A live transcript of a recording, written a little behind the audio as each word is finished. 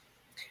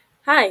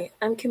Hi,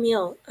 I'm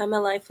Camille. I'm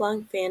a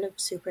lifelong fan of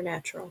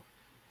Supernatural.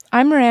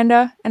 I'm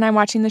Miranda, and I'm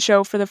watching the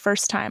show for the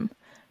first time.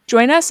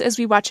 Join us as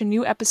we watch a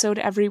new episode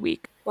every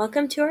week.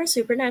 Welcome to our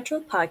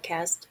Supernatural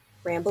podcast,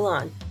 Ramble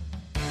On.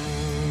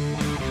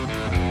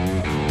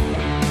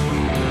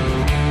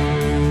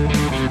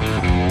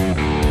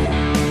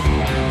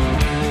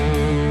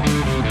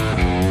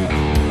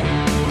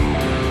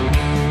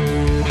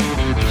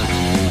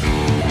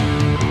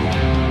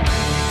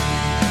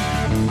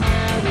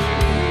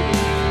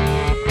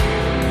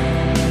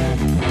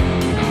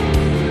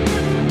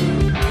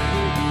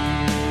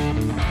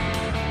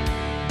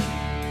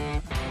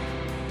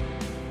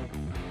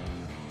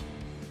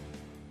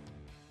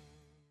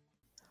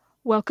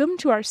 Welcome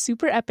to our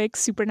super epic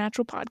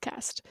Supernatural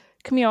podcast.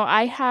 Camille,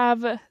 I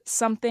have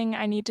something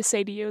I need to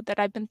say to you that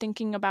I've been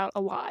thinking about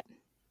a lot.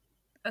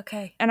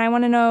 Okay. And I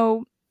want to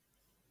know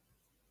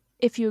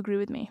if you agree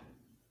with me.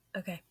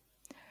 Okay.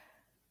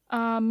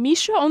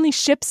 Misha only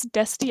ships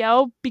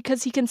Destiel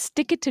because he can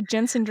stick it to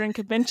Jensen during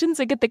conventions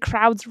and get the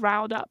crowds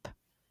riled up.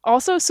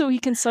 Also, so he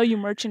can sell you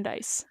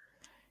merchandise.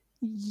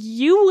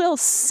 You will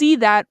see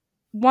that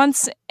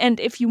once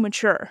and if you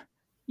mature.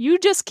 You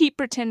just keep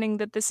pretending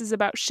that this is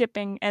about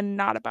shipping and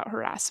not about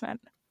harassment.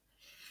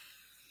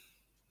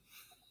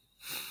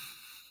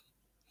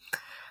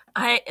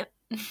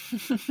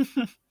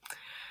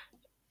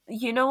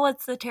 You know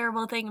what's the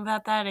terrible thing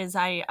about that is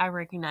I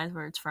recognize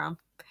where it's from.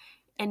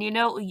 And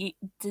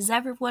does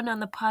everyone on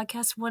the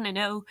podcast want to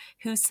know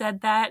who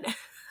said that?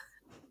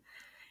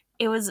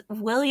 It was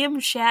William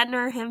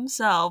Shatner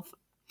himself.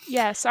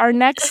 Yes, our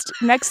next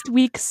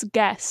week's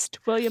guest,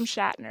 William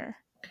Shatner.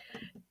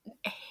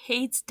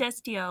 Hates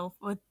Destiel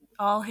with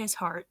all his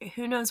heart.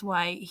 Who knows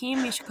why? He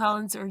and Misha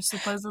Collins are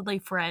supposedly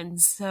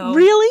friends, so...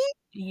 Really?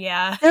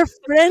 Yeah. They're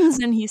friends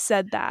and he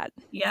said that.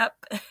 Yep.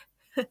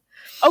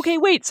 Okay,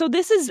 wait, so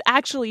this is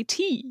actually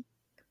tea.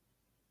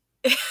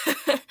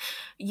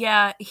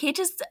 Yeah, he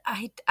just...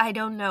 I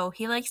don't know.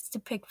 He likes to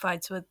pick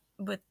fights with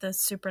the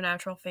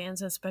Supernatural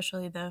fans,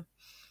 especially the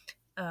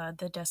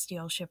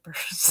Destiel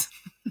shippers.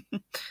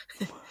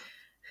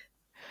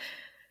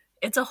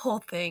 It's a whole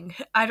thing.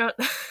 I don't...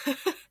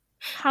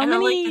 How I many...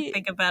 don't like to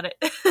think about it.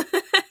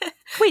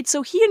 Wait,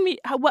 so he and me...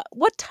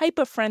 What type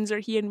of friends are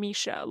he and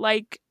Misha?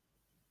 Like...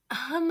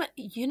 I'm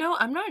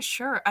not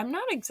sure. I'm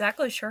not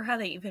exactly sure how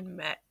they even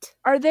met.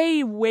 Are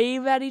they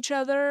wave at each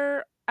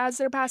other as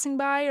they're passing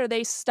by, or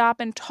they stop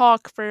and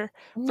talk for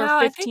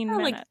 15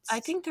 minutes?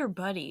 I think they're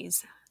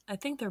buddies.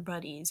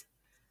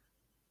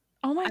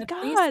 Oh my At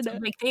least,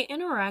 god. they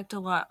interact a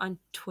lot on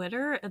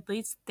Twitter. At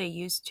least they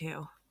used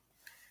to.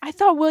 I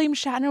thought William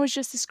Shatner was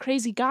just this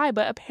crazy guy,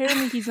 but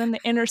apparently he's in the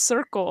inner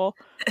circle.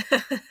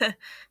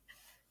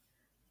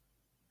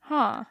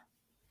 Huh.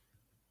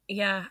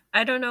 Yeah,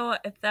 I don't know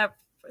if that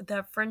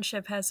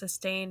friendship has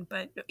sustained,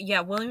 but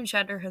yeah, William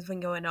Shatner has been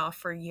going off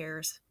for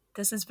years.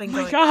 This has been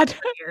going on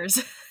for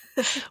years.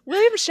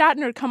 William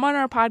Shatner, come on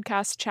our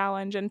podcast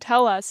challenge and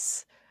tell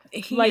us.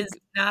 He is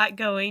not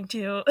going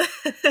to.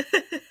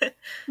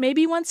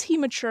 Maybe once he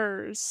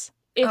matures,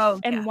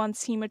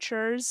 once he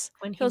matures,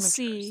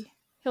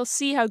 he'll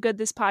see how good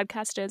this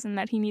podcast is and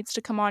that he needs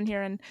to come on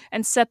here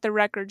and set the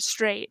record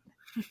straight.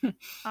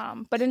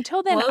 But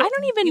until then, I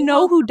don't even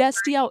know who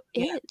Destiel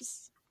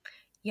is.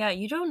 Yeah,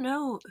 you don't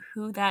know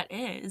who that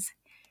is.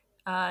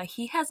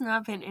 He has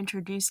not been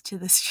introduced to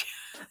this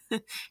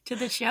to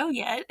the show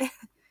yet.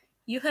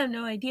 You have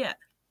no idea.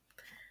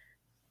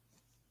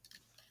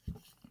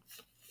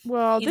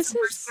 Well, he's this the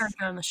worst is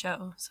character on the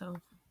show. So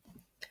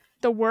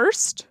the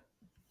worst.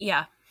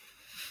 Yeah.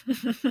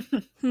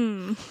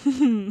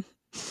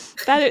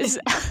 That is.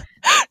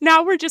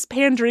 Now we're just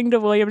pandering to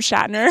William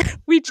Shatner.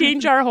 We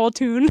change our whole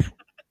tune.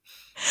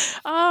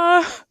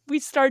 We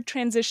start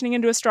transitioning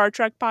into a Star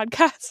Trek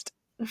podcast.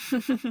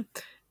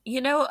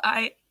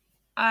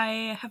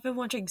 I have been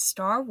watching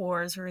Star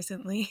Wars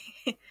recently.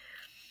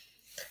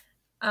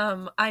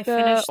 I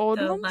finished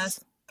the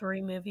last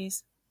 3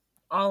 movies,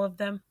 all of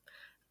them.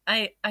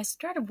 I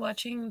started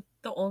watching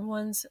the old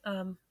ones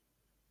a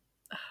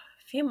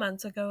few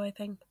months ago, I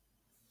think.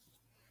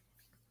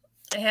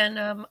 And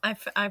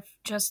I've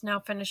just now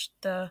finished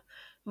the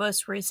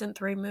most recent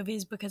 3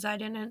 movies because I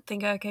didn't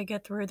think I could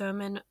get through them,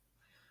 and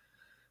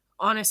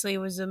honestly, it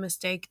was a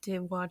mistake to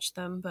watch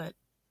them. But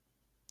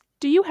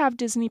do you have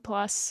Disney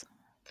Plus?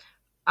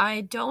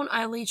 I don't.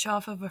 I leech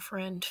off of a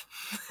friend.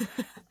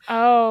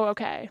 Oh,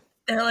 okay.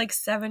 There are like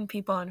 7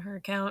 people on her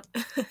account.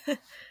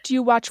 Do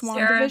you watch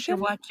WandaVision?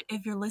 Sarah,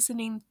 if you're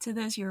listening to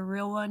this, you're a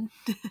real one.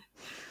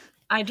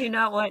 I do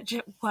not watch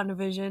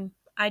WandaVision.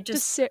 I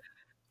just...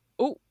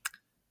 Oh.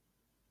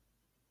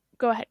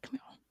 Go ahead,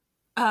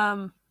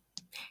 Camille.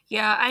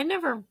 Yeah,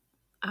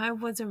 I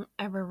wasn't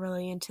ever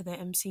really into the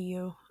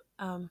MCU.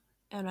 And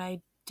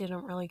I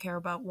didn't really care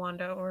about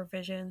Wanda or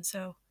Vision,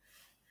 so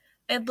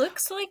it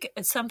looks like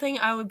it's something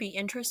I would be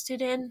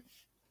interested in,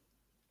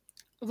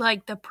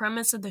 like the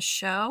premise of the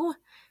show,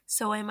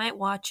 so I might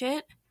watch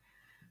it,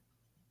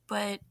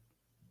 but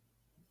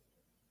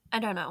I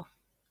don't know.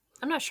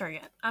 I'm not sure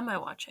yet. I might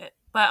watch it,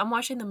 but I'm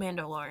watching The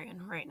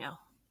Mandalorian right now.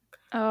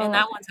 And Oh,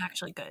 that okay. one's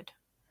actually good.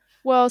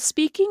 Well,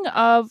 speaking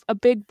of a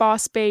big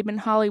boss babe in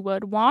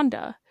Hollywood,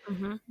 Wanda,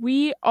 Mm-hmm.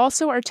 we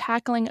also are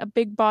tackling a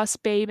big boss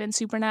babe in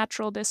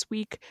Supernatural this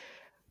week,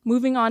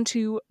 moving on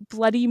to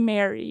Bloody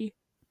Mary.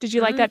 Did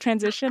you like Mm, that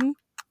transition?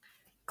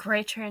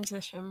 great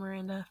transition,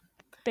 Miranda.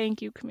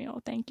 Thank you,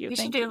 Camille. Thank you. We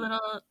should Thank do a you.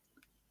 little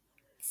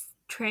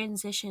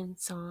transition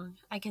song.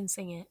 I can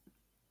sing it.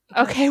 It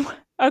goes Okay. do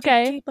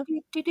Okay. do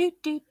do do do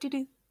do do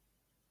do.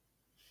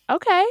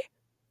 Okay.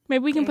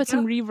 Maybe we can There you put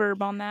some go.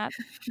 reverb on that.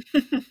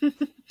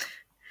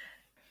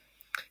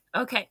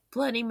 Okay,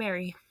 Bloody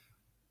Mary.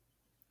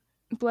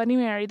 Bloody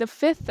Mary, the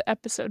 5th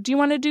episode. Do you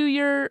want to do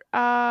your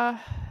I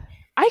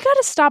got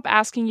to stop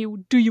asking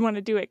you do you want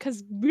to do it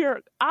cuz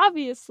we're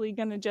obviously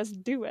going to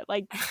just do it.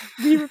 Like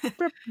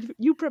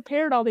you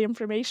prepared all the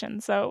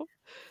information. So,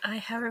 I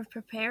have it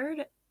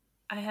prepared.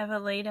 I have it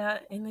laid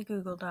out in the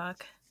Google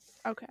Doc.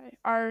 okay,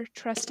 our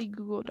trusty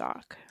Google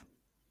Doc.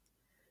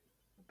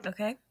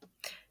 Okay.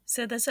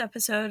 So this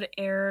episode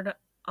aired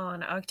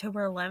on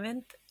October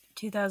 11th,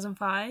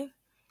 2005.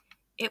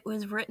 It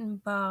was written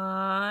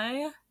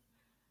by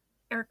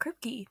Eric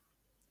Kripke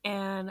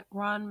and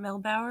Ron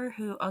Melbauer,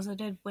 who also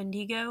did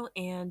Wendigo,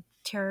 and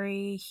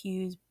Terry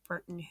Hughes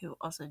Burton, who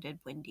also did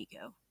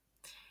Wendigo.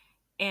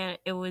 And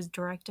it was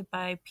directed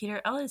by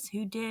Peter Ellis,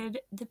 who did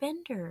The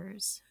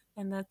Benders.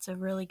 And that's a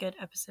really good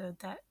episode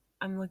that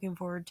I'm looking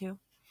forward to.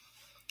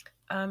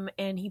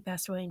 And he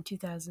passed away in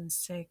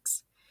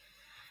 2006.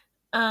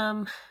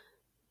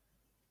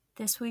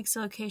 This week's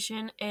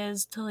location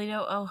is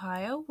Toledo,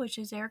 Ohio, which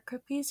is Eric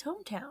Kripke's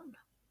hometown.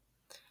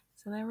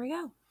 So there we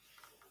go.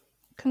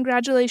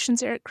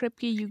 Congratulations, Eric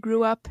Kripke. You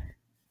grew up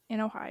in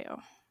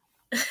Ohio.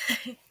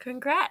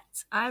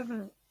 Congrats! I've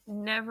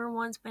never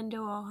once been to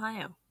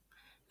Ohio.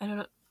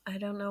 I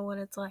don't know what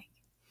it's like.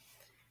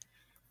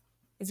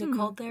 Is it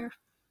cold there?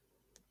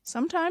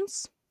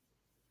 Sometimes.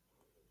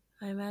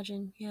 I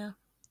imagine, yeah.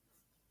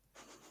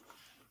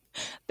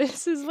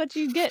 This is what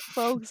you get,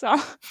 folks.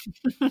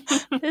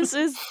 This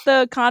is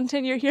the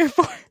content you're here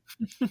for.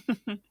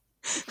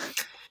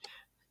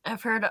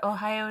 I've heard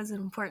Ohio is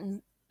an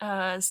important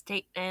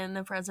state in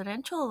the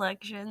presidential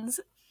elections.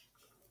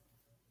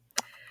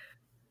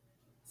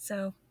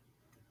 So,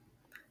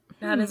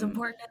 not as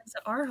important as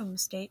our home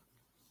state.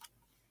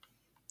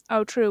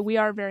 Oh, true. We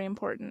are very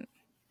important.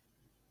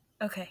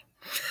 Okay.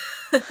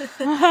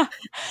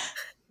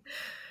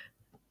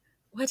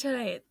 What did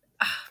I...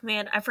 Oh,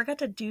 man, I forgot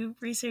to do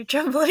research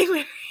on Bloody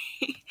Mary.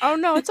 Oh,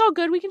 no, it's all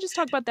good. We can just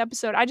talk about the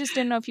episode. I just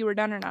didn't know if you were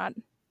done or not.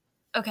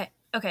 Okay.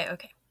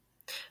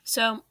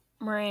 So,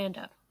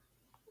 Miranda.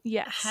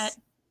 Yes.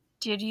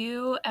 Did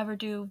you ever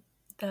do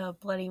the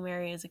Bloody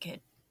Mary as a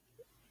kid?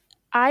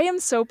 I am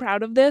so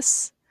proud of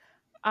this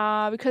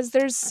because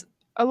there's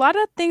a lot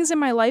of things in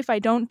my life I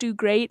don't do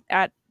great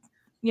at,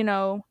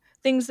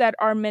 things that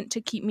are meant to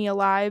keep me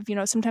alive.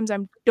 Sometimes I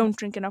don't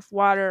drink enough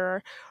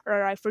water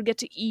or I forget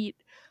to eat.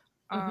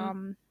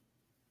 Mm-hmm.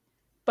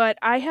 But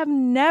I have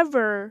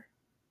never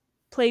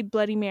played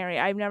Bloody Mary.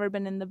 I've never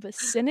been in the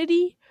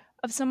vicinity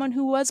of someone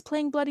who was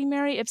playing Bloody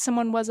Mary. If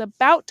someone was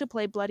about to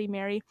play Bloody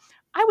Mary,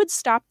 I would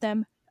stop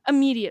them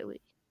immediately.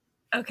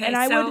 Okay, And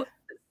I would...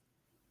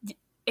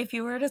 if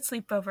you were at a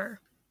sleepover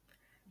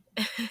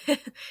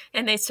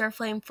and they start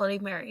playing Bloody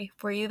Mary,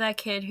 were you that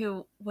kid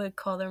who would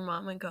call their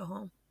mom and go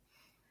home?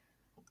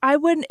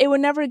 It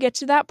would never get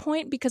to that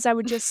point because I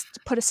would just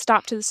put a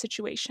stop to the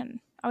situation.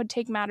 I would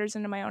take matters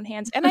into my own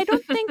hands. And I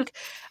don't think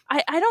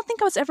I don't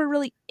think I was ever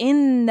really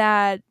in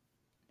that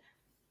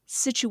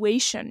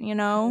situation,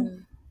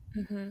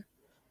 Mm-hmm.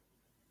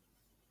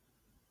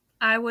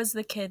 I was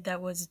the kid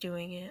that was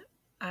doing it.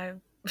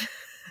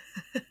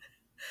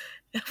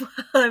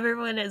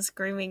 Everyone is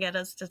screaming at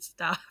us to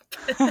stop.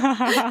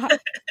 Oh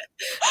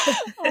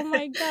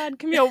my God,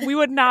 Camille, we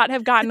would not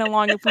have gotten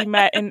along if we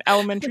met in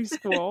elementary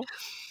school.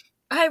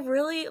 I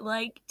really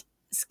liked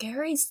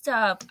scary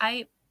stuff.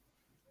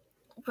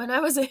 When I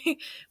was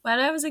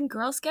in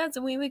Girl Scouts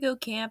and we would go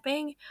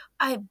camping,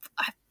 I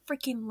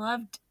freaking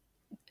loved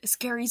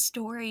scary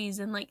stories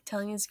and like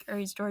telling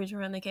scary stories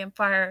around the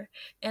campfire,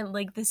 and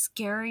like the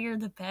scarier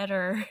the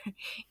better.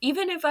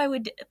 Even if I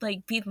would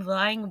like be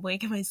lying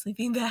awake in my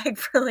sleeping bag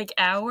for like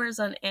hours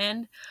on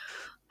end,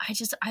 I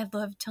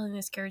love telling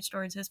the scary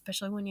stories,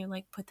 especially when you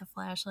like put the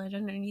flashlight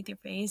underneath your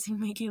face and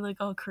make you look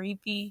all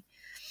creepy.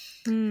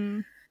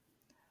 Well,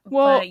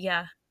 But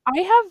yeah. I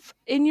have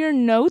in your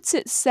notes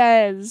it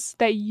says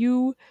that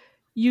you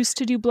used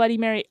to do Bloody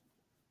Mary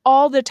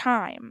all the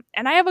time.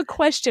 And I have a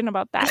question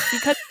about that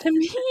because to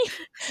me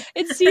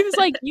it seems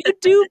like you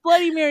do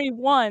Bloody Mary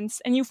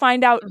once and you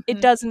find out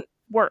it doesn't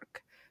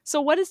work.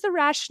 So what is the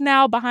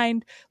rationale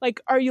behind,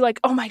 like, are you like,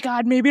 oh my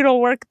God, maybe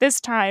it'll work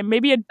this time.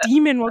 Maybe a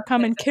demon will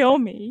come and kill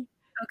me.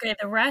 Okay,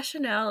 the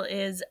rationale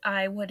is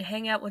I would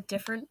hang out with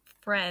different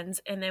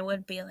friends and they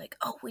would be like,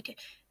 oh, we did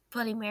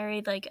Bloody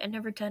Mary, like I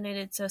never done it,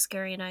 it's so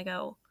scary. And I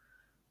go,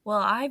 well,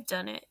 I've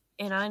done it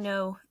and I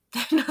know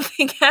that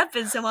nothing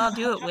happens, so I'll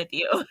do it with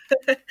you.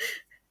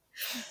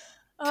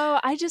 Oh,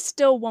 I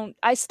still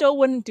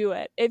wouldn't do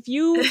it. If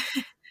you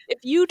If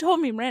you told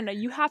me, Miranda,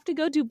 you have to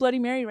go do Bloody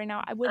Mary right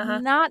now, I would Uh-huh.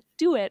 not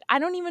do it. I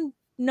don't even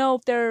know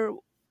if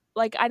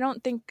I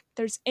don't think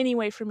there's any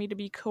way for me to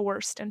be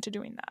coerced into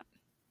doing that.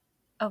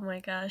 Oh my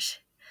gosh.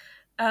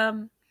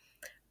 Um,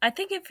 I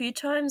think a few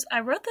times I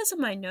wrote this in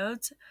my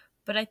notes,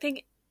 but I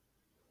think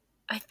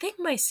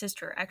my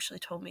sister actually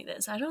told me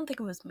this. I don't think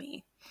it was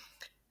me.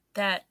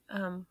 That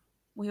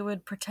we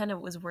would pretend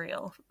it was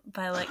real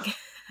by like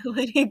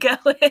letting you go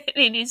in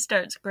and you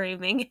start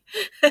screaming.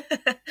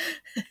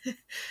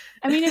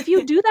 I mean, if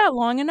you do that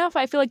long enough,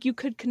 I feel like you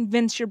could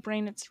convince your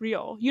brain it's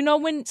real. You know,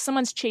 when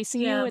someone's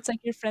chasing you, Yeah, it's like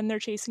your friend, they're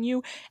chasing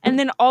you, and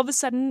then all of a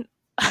sudden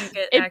you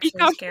get it actually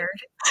becomes scared.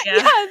 yeah,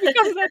 Yeah. it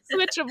becomes that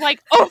switch of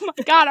like, oh my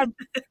god, I'm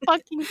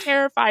fucking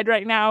terrified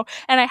right now,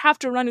 and I have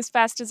to run as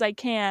fast as I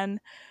can.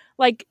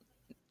 Like,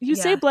 you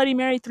say Yeah. Bloody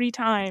Mary 3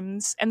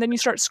 times, and then you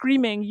start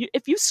screaming.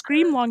 If you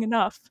scream long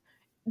enough,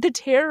 the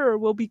terror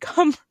will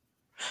become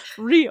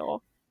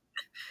real.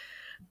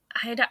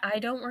 I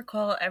don't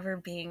recall ever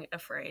being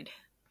afraid.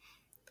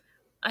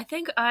 I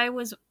think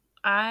as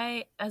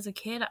a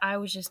kid, I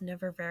was just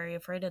never very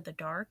afraid of the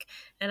dark.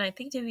 And I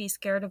think to be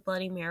scared of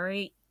Bloody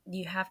Mary,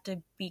 you have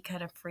to be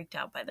kind of freaked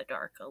out by the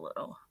dark a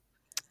little.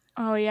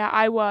 Oh yeah,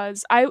 I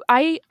was.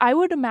 I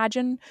would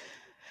imagine.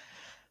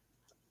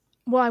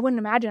 Well, I wouldn't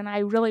imagine. I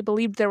really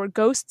believed there were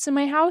ghosts in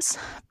my house,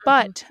 Mhm.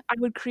 but I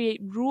would create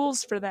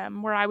rules for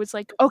them where I was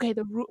like, okay,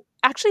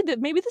 actually,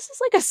 maybe this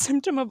is like a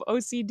symptom of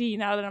OCD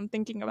now that I'm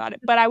thinking about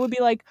it. But I would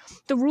be like,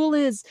 the rule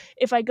is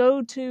if I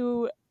go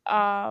to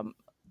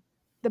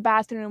the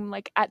bathroom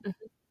like at Mhm.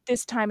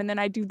 this time and then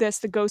I do this,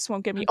 the ghost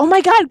won't get me. Oh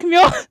my god,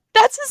 Camille,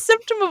 that's a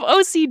symptom of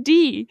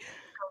OCD.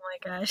 Oh my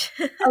gosh.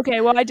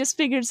 Okay, well, I just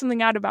figured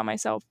something out about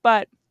myself,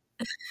 but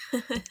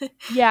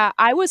yeah,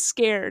 I was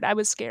scared. I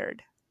was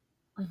scared.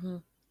 hmm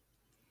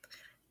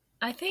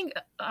I think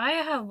I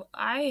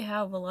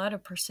have a lot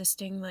of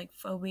persisting like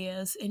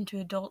phobias into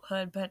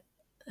adulthood, but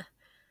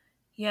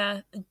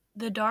yeah,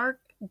 the dark,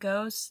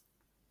 ghosts,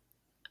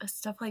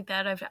 stuff like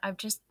that. I've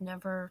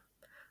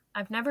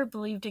never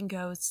believed in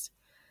ghosts.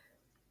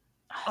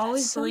 That's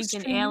Always so believed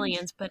in strange.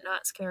 aliens, but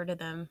not scared of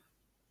them.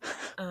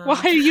 Why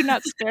Um, are you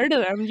not scared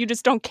of them? You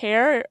just don't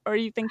care, or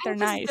you think I they're just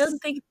nice?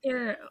 don't think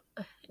they're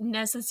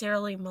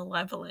necessarily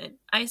malevolent.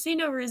 I see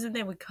no reason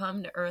they would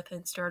come to Earth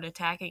and start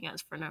attacking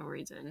us for no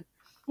reason.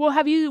 Well,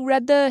 have you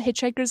read the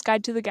Hitchhiker's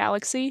Guide to the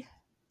Galaxy?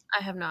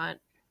 I have not.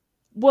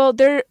 Well,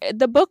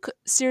 the book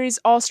series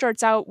all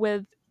starts out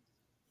with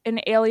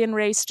an alien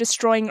race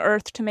destroying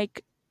Earth to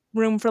make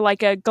room for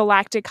like a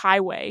galactic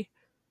highway.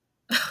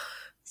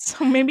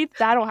 So maybe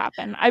that'll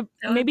happen. I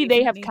That would maybe be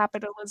they have funny.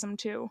 capitalism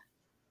too.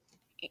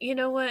 You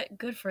know what?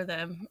 Good for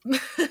them.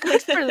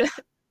 Good for them.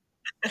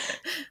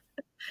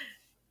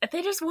 If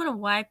they just want to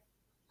wipe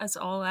us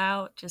all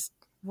out, just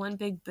one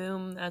big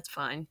boom, that's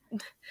fine.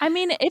 I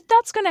mean, if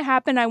that's going to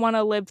happen, I want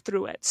to live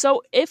through it.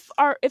 So if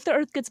the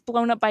earth gets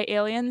blown up by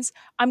aliens,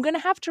 I'm going to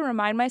have to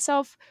remind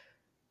myself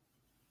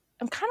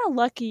I'm kind of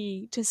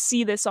lucky to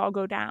see this all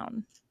go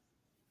down.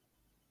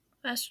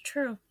 That's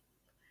true.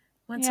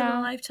 Once in a Yeah.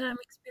 lifetime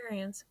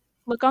experience.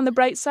 Look on the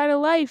bright side of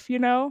life, you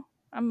know.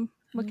 I'm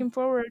Mhm. looking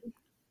forward.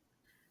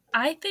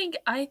 I think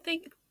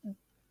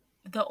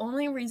the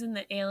only reason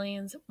that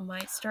aliens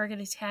might start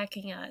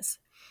attacking us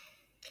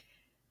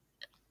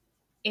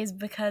is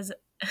because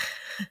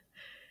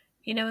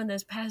in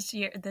this past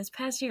year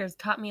has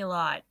taught me a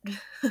lot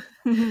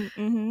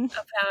Mhm.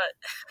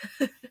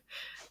 about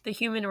the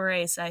human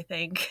race, I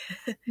think.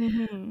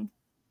 Mhm.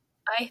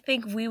 I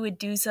think we would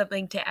do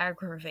something to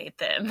aggravate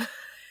them.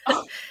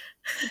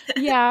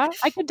 Yeah,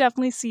 I could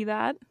definitely see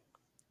that.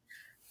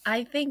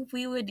 I think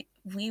we would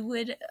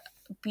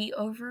be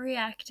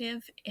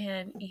overreactive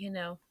and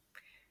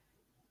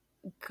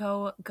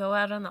go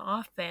out on the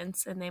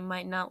offense, and they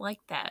might not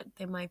like that.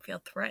 They might feel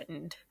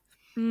threatened.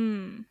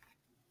 Mm.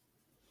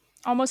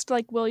 Almost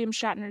like William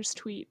Shatner's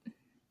tweet.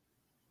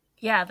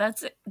 Yeah,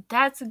 that's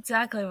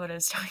exactly what I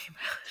was talking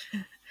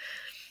about.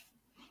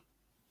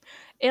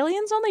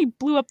 Aliens only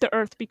blew up the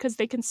earth because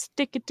they can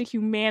stick it to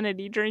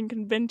humanity during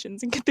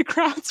conventions and get the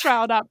crowds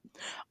riled up.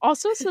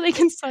 Also, so they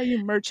can sell you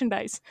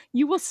merchandise.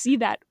 You will see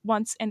that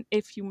once and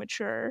if you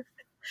mature.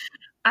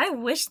 I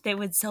wish they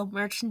would sell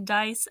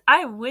merchandise.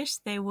 I wish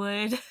they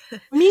would.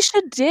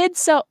 Misha did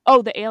sell.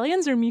 Oh, the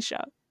aliens or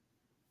Misha?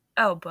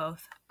 Oh,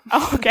 both.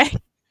 Oh, okay.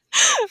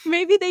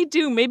 Maybe they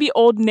do. Maybe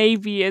Old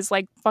Navy is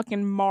like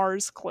fucking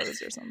Mars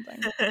clothes or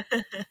something.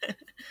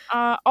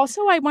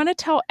 Also, I want to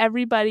tell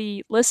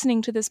everybody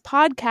listening to this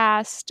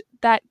podcast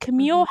that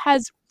Camille Mhm.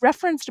 has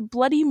referenced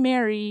Bloody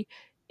Mary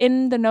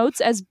in the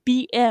notes as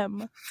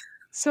BM.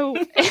 So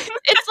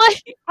it's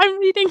like I'm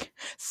reading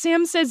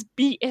Sam says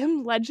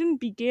BM legend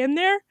began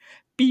there.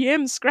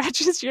 BM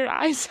scratches your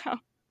eyes out.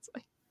 It's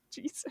like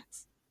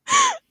Jesus.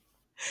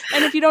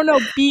 And if you don't know,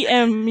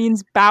 BM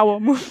means bowel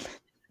movement.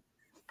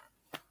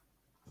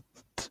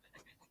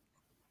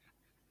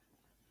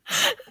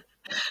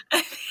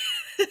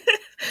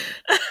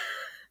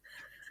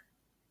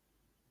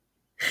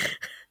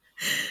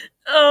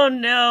 Oh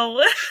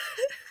no.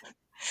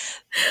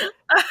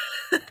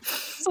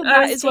 So I that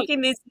was is what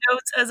taking these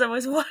notes as I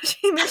was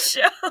watching the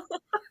show.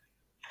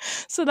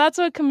 So that's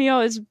what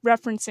Camille is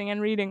referencing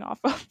and reading off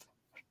of.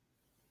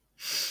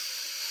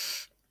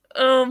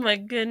 Oh my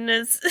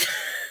goodness.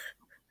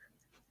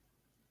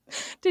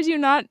 Did you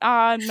not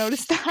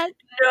notice that?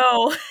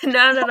 No,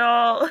 not at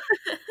all.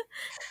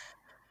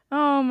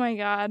 Oh my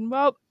god.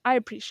 Well, I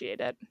appreciate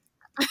it.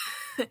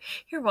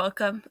 You're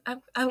welcome.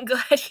 I'm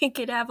glad you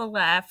could have a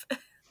laugh.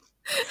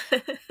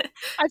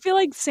 I feel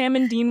like Sam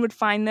and Dean would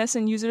find this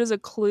and use it as a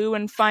clue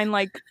and find,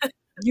 like,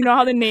 you know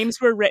how the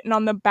names were written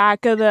on the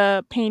back of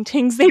the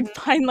paintings? They'd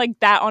find, like,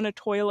 that on a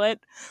toilet.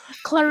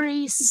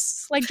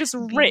 Clarice, like, just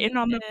written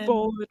on the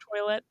bowl of the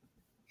toilet.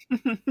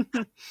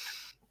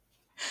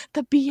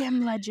 The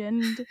BM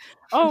legend.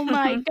 Oh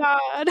my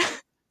god.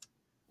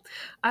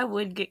 I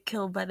would get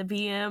killed by the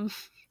BM.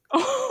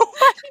 Oh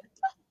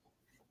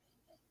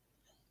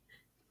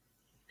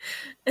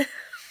my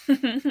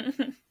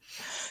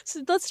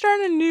So let's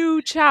start a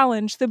new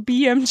challenge, the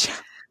BM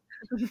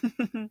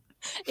challenge.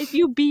 If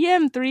you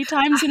BM 3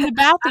 times in the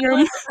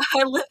bathroom.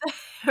 I live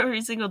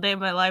every single day of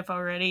my life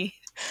already.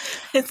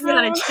 It's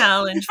not a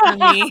challenge for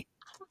me.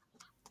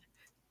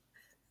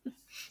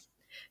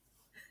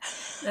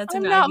 That's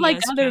I'm an not IBS like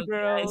other joke,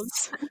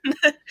 girls.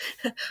 guys.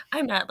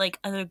 I'm not like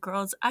other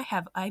girls. I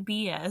have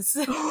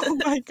IBS. Oh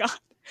my god.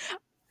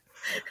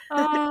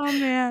 Oh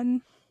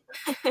man.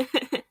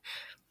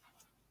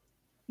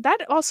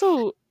 That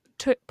also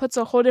puts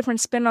a whole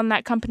different spin on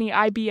that company,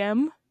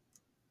 IBM.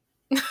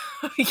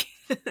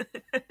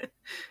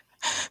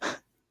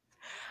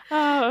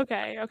 Oh,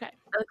 okay. Okay,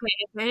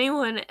 if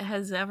anyone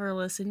has ever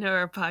listened to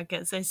our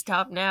podcast, I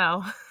stop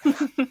now.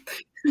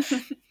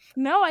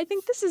 No, I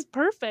think this is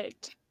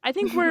perfect. I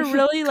think we're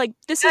really, like,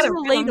 this is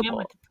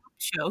relatable.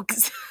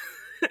 Jokes.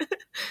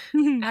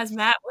 As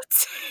Matt would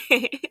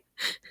say.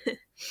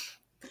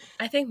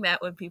 I think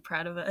Matt would be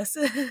proud of us.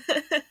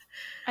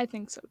 I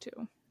think so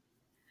too.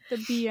 The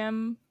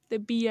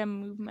BM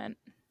movement.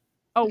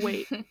 Oh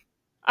wait.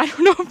 I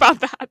don't know about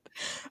that.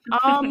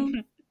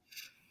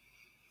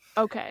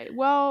 Okay,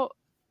 well,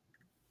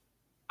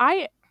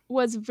 I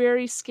was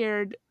very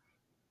scared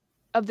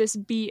of this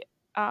Bloody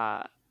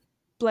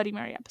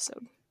Mary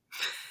episode.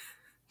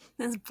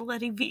 This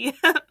bloody BM.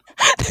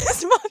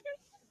 This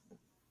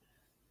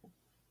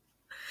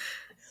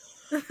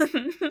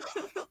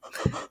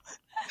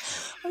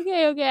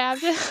Okay,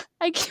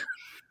 I can't.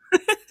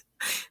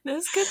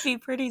 This could be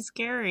pretty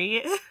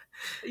scary.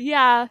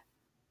 Yeah,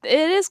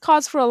 it is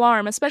cause for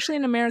alarm, especially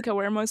in America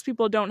where most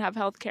people don't have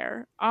health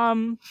care.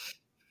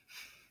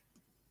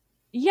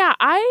 Yeah,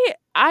 I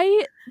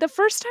the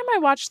first time I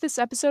watched this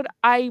episode,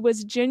 I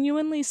was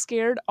genuinely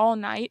scared all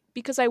night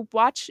because I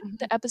watched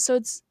the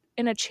episodes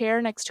in a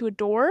chair next to a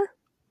door,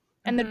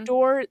 and the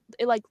door,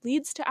 it like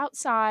leads to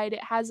outside.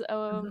 It has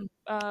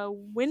a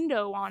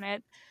window on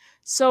it,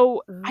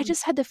 so I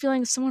just had the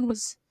feeling someone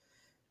was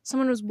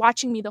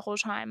watching me the whole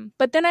time.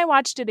 But then I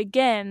watched it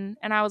again,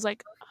 and I was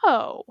like,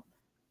 oh,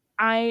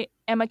 I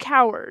am a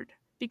coward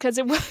because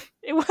it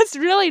was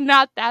really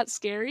not that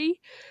scary.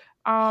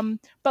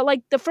 But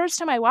like the first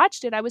time I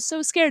watched it, I was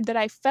so scared that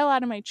I fell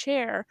out of my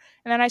chair,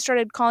 and then I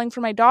started calling for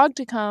my dog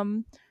to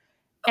come,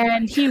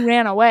 and he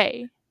ran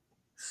away.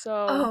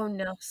 So oh,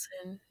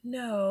 Nelson,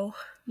 no.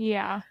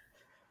 Yeah.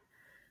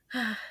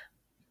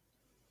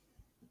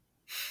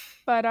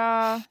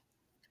 But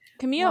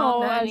Camille,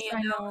 well, as you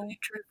I know know, who your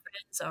true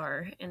friends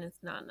are, and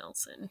it's not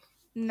Nelson.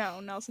 No,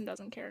 Nelson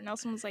doesn't care.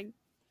 Nelson was like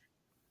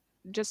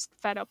just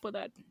fed up with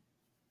it.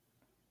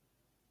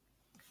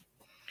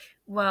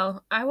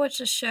 Well, I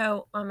watched a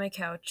show on my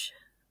couch,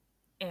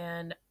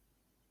 and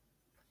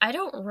I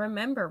don't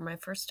remember my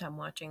first time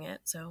watching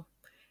it, so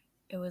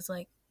it was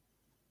like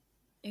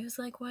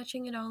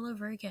watching it all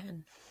over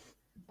again.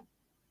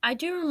 I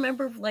do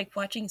remember like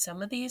watching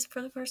some of these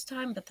for the first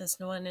time, but this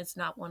one is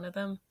not one of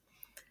them.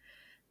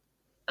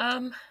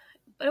 But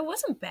it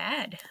wasn't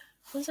bad.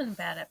 It wasn't a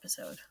bad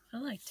episode. I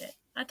liked it.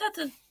 I thought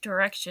the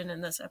direction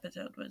in this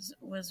episode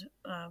was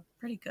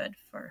pretty good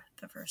for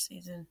the first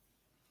season,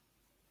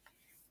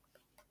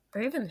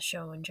 or even the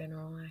show in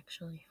general.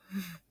 Actually,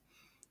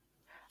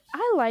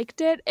 I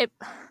liked it. It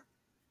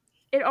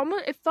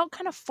felt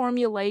kind of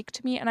formulaic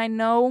to me, and I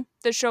know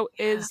the show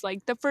is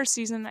like the first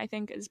season. I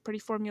think is pretty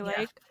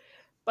formulaic,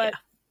 but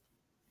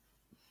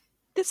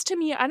this to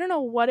me, I don't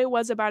know what it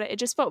was about it. It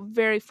just felt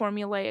very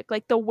formulaic.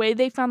 Like the way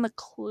they found the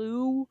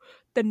clue,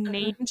 the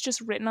names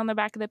just written on the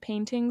back of the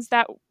paintings.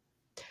 That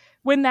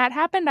when that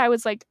happened, I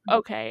was like,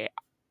 okay.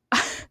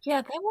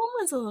 Yeah, that one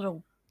was a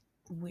little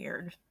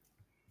weird.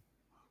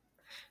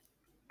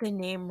 The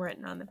name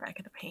written on the back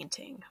of the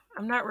painting.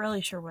 I'm not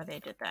really sure why they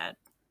did that.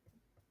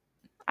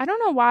 I don't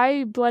know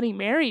why Bloody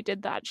Mary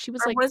did that. She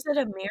was was it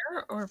a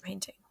mirror or a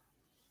painting?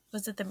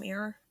 Was it the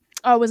mirror?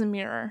 Oh, it was a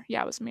mirror.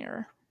 Yeah, it was a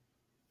mirror.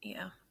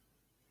 Yeah.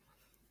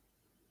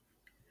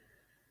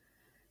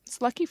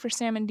 It's lucky for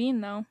Sam and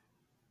Dean, though.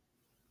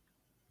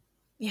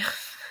 Yeah.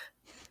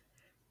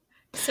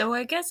 So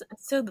I guess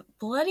the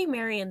Bloody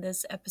Mary in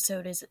this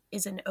episode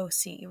is an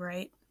OC,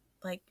 right?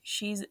 Like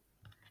she's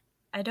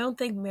I don't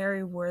think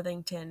Mary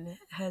Worthington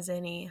has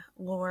any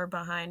lore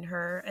behind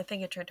her. I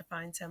think I tried to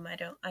find some.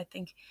 I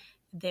think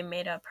they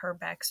made up her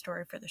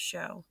backstory for the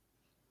show.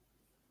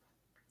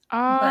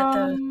 But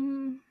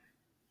the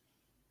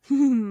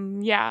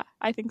Yeah,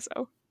 I think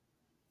so.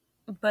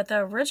 but the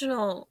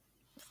original,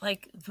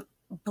 like,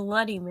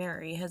 Bloody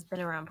Mary has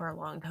been around for a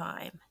long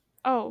time.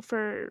 Oh,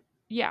 forever.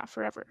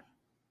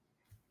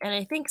 And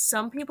I think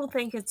some people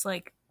think it's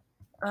like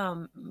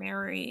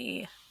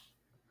Mary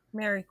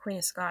Queen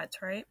of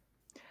Scots, right?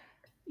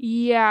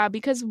 Yeah,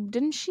 because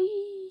didn't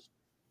she?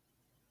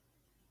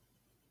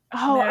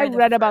 Oh, I Mary the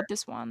read about First.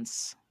 this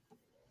once.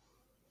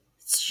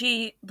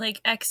 She like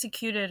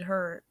executed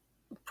her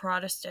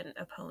Protestant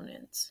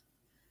opponents.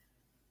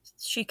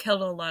 She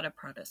killed a lot of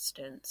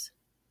Protestants.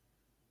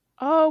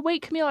 Oh,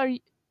 wait, Camille,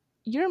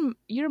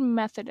 you're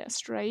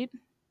Methodist, right?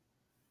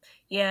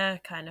 Yeah,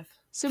 kind of.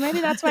 So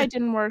maybe that's why it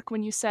didn't work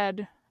when you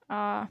said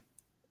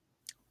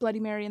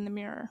Bloody Mary in the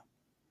mirror.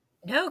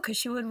 No, because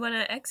she would want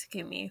to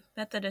execute me.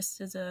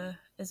 Methodist is a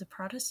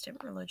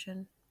Protestant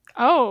religion.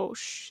 Oh,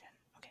 shit.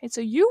 Okay,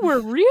 so you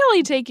were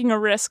really taking a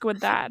risk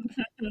with that.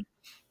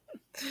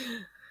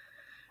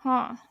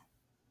 Huh.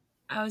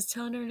 I was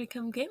telling her to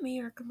come get me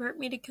or convert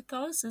me to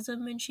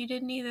Catholicism, and she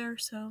didn't either,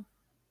 so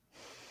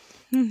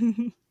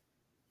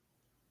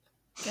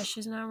guess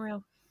she's not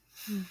real.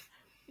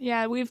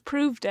 Yeah, we've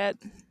proved it.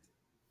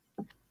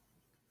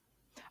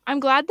 I'm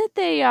glad that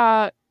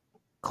they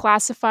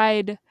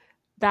classified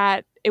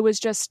that it was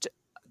just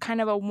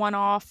kind of a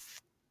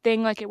one-off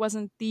thing, like it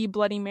wasn't the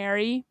Bloody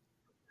Mary.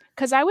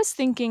 Because I was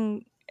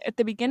thinking at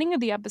the beginning of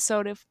the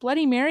episode, if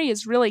Bloody Mary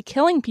is really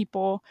killing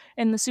people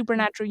in the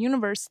supernatural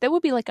universe, that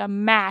would be like a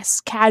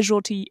mass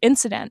casualty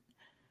incident.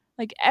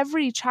 Like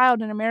every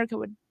child in America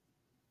would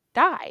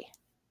die.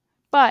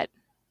 But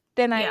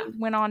then I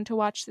went on to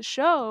watch the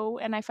show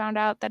and I found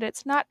out that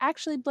it's not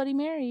actually Bloody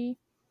Mary.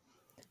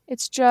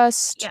 It's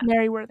just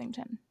Mary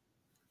Worthington.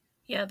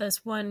 Yeah,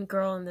 this one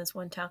girl in this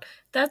one town.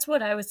 That's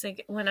what I was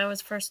thinking when I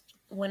was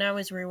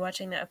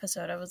rewatching the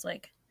episode. I was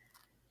like,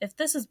 if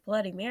this is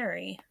Bloody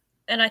Mary,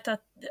 and I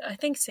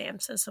think Sam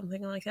says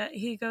something like that.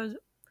 He goes,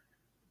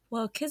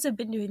 well, kids have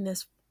been doing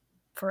this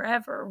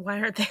forever. Why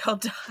aren't they all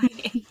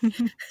dying?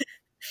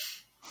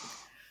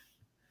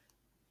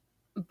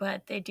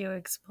 But they do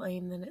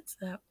explain that it's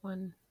that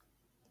one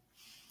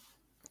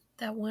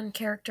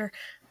character.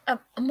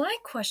 My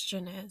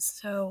question is,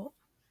 so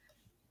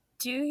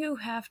do you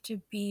have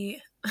to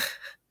be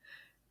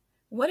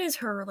what is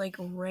her like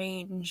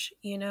range,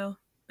 you know?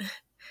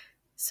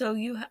 So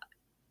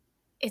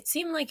it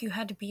seemed like you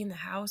had to be in the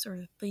house or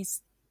at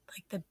least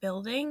like the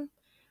building,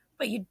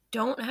 but you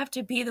don't have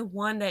to be the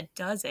one that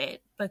does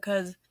it,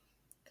 because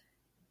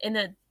in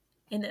the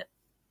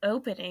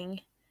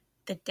opening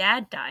the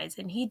dad dies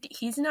and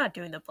he's not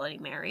doing the Bloody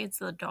Mary, it's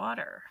the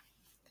daughter.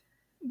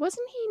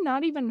 Wasn't he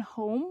not even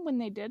home when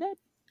they did it?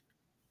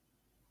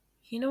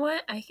 You know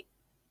what?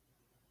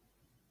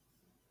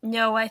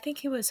 No, I think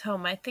he was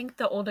home. I think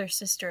the older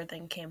sister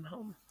then came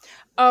home.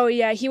 Oh,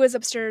 yeah, he was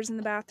upstairs in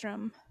the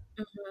bathroom.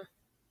 Mm-hmm.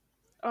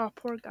 Oh,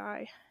 poor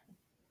guy.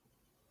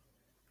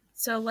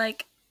 So,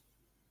 like,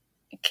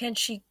 can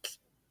she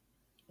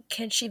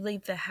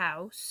leave the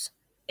house?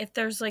 If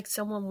there's, like,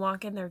 someone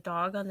walking their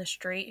dog on the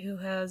street who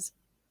has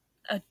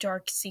a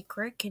dark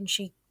secret, can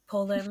she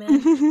pull them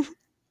in?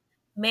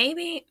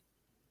 Maybe.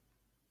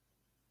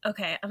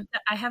 Okay,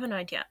 I have an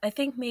idea. I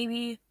think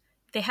maybe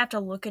they have to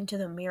look into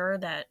the mirror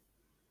that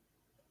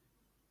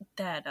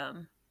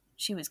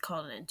she was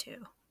called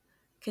into,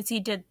 because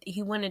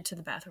he went into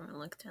the bathroom and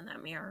looked in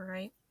that mirror,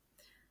 right?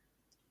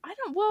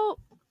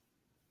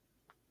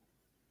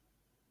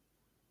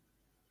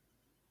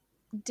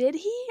 Did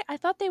he? I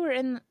thought they were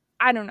in.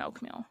 I don't know,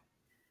 Camille.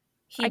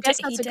 I guess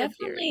that's a good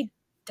theory. He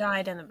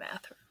died in the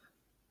bathroom.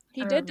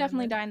 He did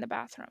definitely die in the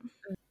bathroom.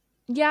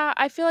 Yeah,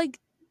 I feel like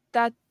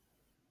that's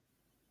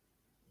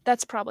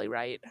probably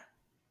right.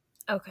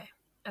 Okay.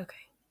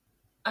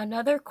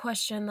 Another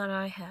question that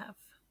I have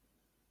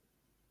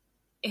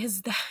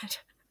is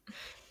that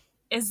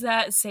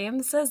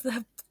Sam says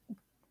that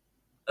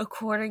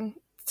according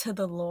to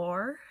the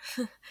lore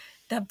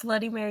that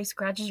Bloody Mary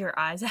scratches your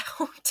eyes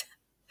out.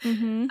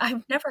 Mm-hmm.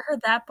 I've never heard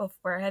that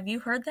before. Have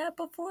you heard that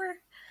before?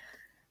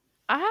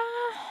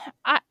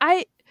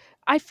 I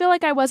feel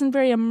like I wasn't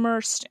very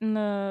immersed in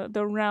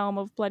the realm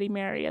of Bloody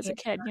Mary as a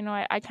kid. You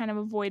know, I kind of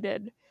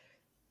avoided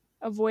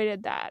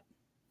that.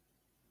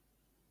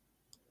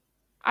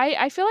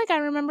 I feel like I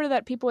remember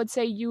that people would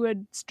say you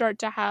would start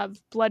to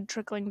have blood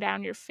trickling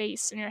down your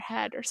face and your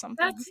head or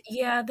something.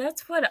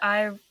 That's what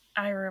I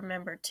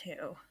remember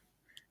too.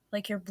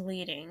 Like you're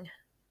bleeding.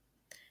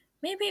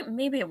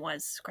 Maybe it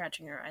was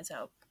scratching your eyes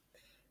out.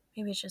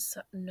 Maybe it's just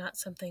not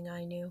something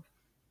I knew.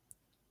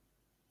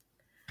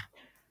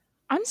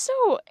 I have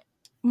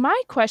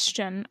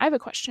a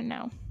question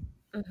now.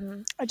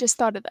 Mm-hmm. I just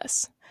thought of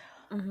this.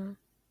 Mm-hmm.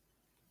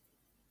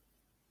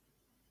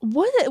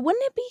 Wouldn't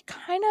it be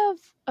kind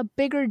of a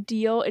bigger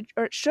deal,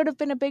 or it should have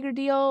been a bigger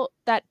deal,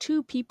 that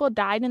 2 people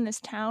died in this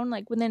town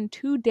like within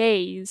 2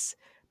 days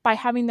by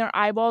having their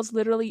eyeballs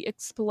literally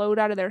explode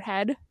out of their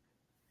head?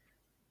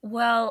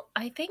 Well,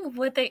 I think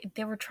what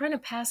they were trying to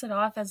pass it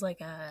off as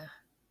like a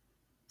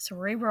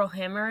cerebral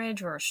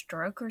hemorrhage or a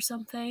stroke or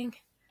something.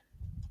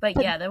 But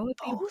But yeah, that would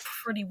be both?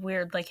 pretty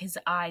weird. Like his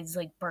eyes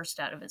like burst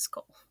out of his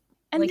skull,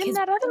 And like then his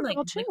that other brain like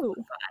girl too.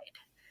 liquefied.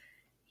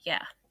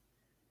 Yeah,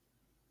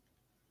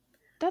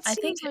 That I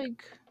think seems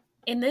like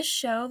in this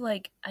show,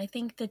 like I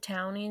think the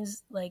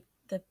townies, like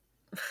the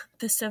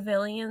the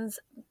civilians,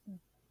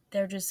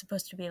 they're just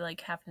supposed to be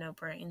like have no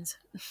brains.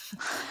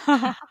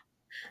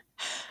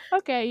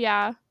 okay,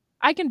 yeah.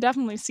 I can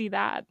definitely see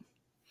that.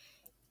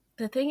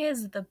 The thing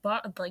is, the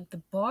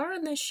bar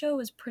on this show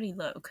is pretty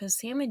low because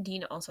Sam and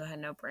Dean also had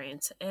no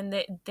brains, and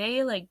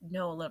they like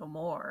know a little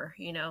more,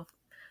 you know.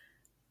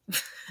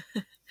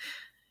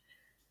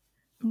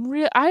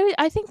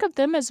 I think of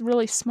them as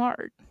really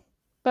smart.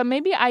 But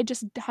maybe I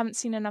just haven't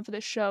seen enough of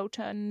the show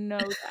to know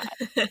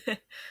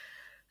that.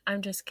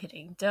 I'm just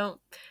kidding. Don't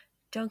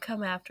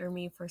come after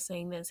me for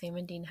saying that Sam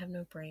and Dean have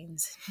no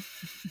brains.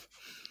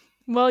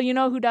 Well, you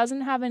know who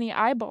doesn't have any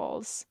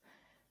eyeballs?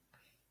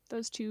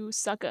 Those two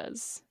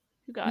suckers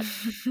who got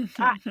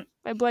got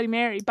by Bloody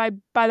Mary, by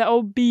the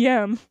old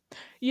BM.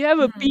 You have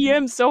a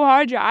BM so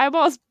hard your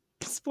eyeballs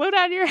explode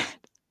out of your head.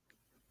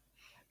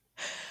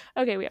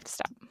 Okay, we have to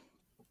stop.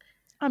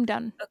 I'm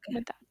done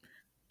with that.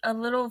 A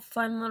little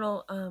fun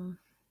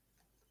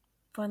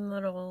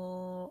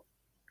little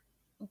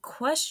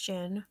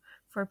question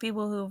for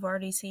people who have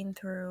already seen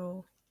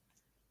through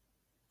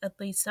at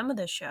least some of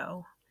the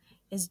show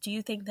is, do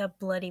you think that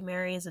Bloody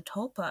Mary is a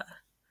tulpa?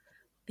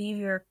 Leave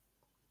your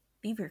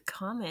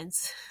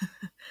comments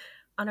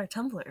on our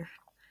Tumblr.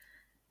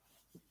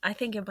 I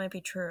think it might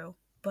be true,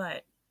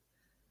 but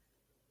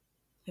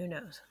who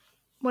knows?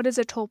 What is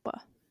a tulpa?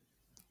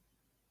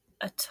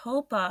 A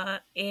tulpa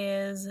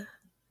is,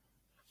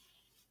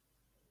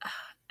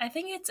 I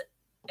think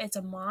it's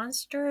a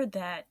monster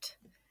that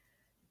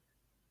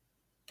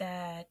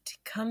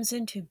comes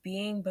into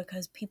being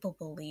because people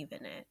believe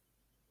in it.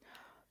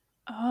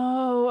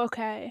 Oh,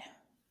 okay.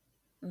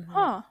 Mm-hmm.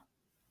 Huh.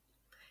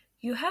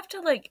 You have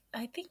to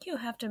I think you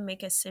have to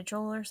make a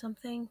sigil or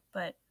something,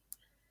 but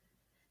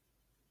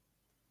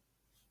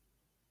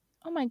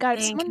oh my god,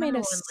 they encounter one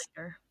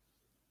later.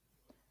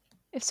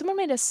 If someone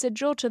made a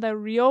sigil to the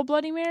real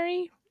Bloody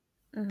Mary,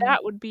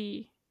 that would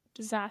be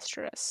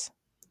disastrous.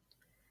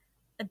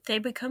 They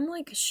become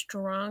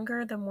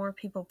stronger the more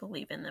people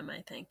believe in them,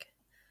 I think.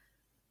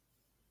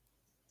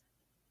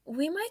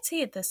 We might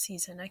see it this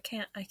season. I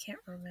can't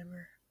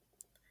remember.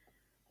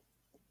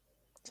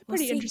 It's a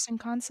pretty interesting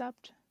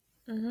concept.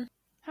 Mm-hmm.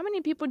 How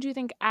many people do you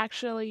think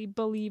actually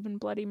believe in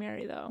Bloody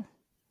Mary, though?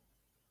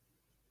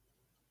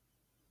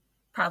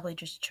 Probably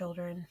just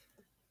children,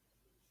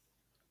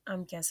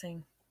 I'm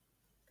guessing.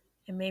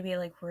 And maybe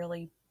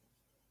really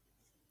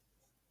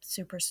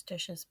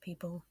superstitious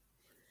people.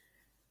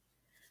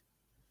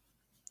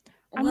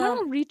 I'm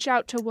going to reach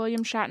out to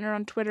William Shatner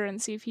on Twitter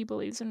and see if he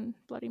believes in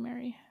Bloody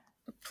Mary.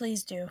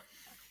 Please do.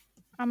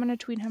 I'm going to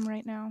tweet him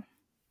right now.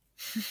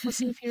 We'll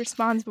see if he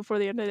responds before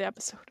the end of the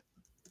episode.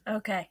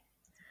 Okay.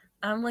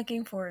 I'm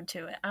looking forward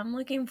to it. I'm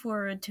looking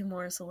forward to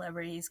more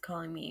celebrities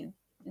calling me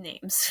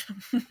names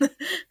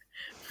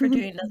for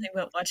doing nothing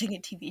but watching a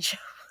TV show.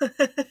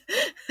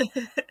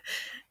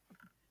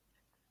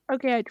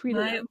 Okay, I tweeted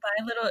my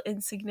little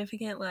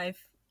insignificant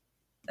life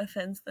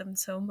offends them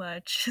so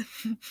much.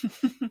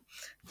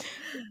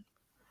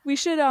 We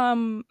should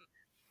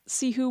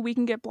see who we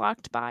can get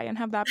blocked by and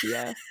have that be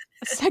a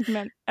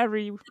segment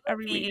every week.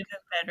 Even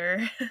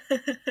better.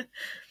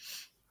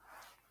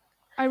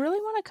 I really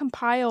want to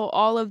compile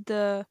all of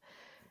the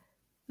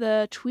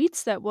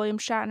tweets that William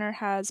Shatner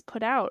has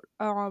put out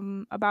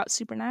about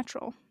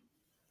Supernatural.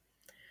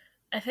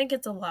 I think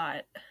it's a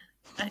lot.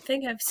 I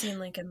think I've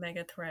seen a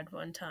mega thread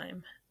one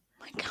time.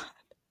 Oh my god.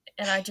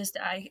 And I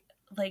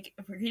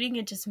reading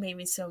it just made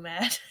me so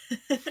mad.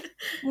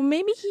 Well,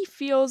 maybe he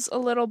feels a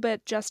little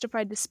bit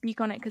justified to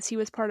speak on it because he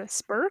was part of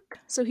Spurk.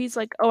 So he's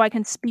like, oh, I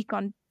can speak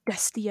on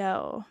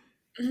Destiel.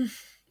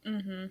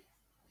 Mm-hmm.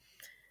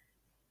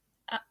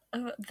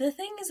 The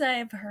things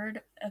I've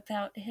heard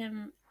about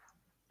him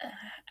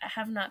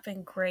have not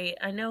been great.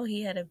 I know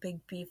he had a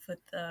big beef with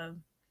who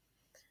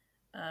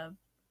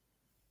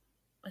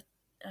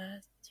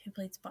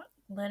played Spock?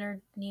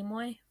 Leonard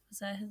Nimoy? Was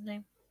that his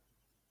name?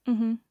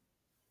 Mm-hmm.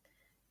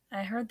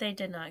 I heard they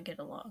did not get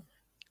along.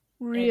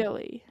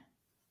 Really?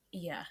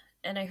 Yeah.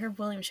 And I heard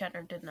William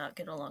Shatner did not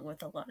get along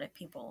with a lot of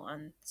people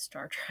on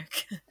Star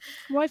Trek.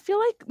 Well, I feel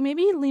like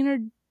maybe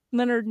Leonard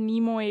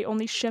Nimoy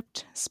only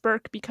shipped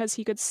Spurk because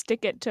he could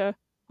stick it to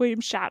William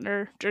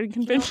Shatner during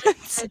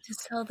conventions. Yeah, to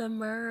sell the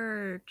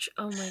merch.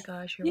 Oh my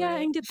gosh, you're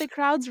right. And get the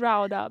crowds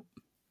riled up.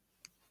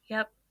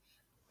 Yep.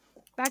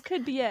 That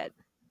could be it.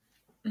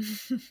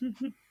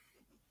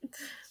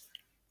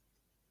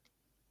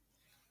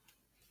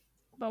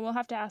 But we'll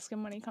have to ask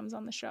him when he comes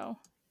on the show.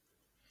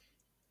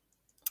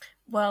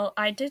 Well,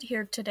 I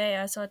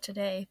saw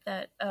today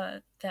that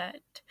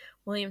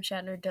William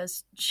Shatner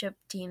does ship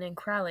Dean and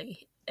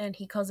Crowley, and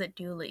he calls it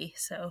Dooley,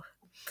 so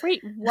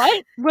Wait,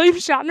 what? William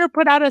Shatner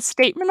put out a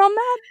statement on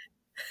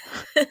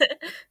that?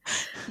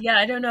 Yeah,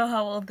 I don't know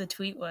how old the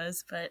tweet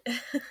was, but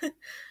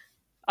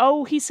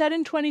Oh, he said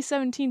in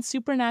 2017,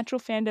 Supernatural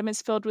fandom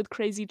is filled with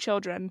crazy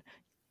children.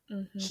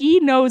 Mhm. He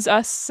knows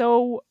us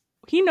so.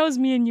 He knows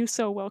me and you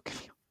so well,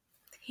 Camille.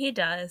 He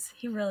does.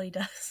 He really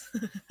does.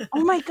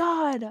 Oh my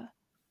god.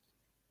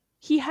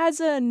 He has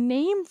a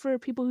name for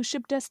people who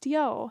ship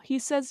Destiel. He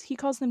says he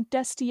calls them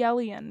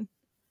Destielian.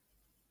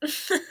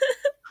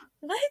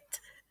 What?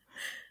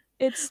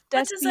 It's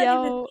What does that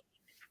even Destiel.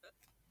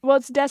 Well,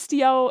 it's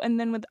Destiel and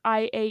then with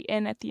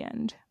IAN at the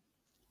end.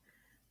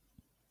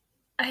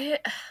 I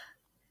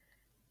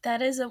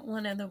that isn't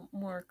one of the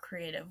more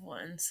creative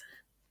ones.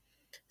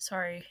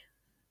 Sorry,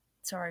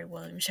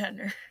 William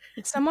Shatner.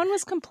 Someone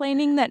was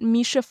complaining that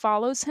Misha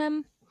follows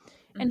him,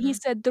 and he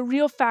said the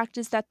real fact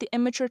is that the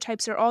immature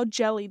types are all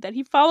jelly that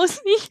he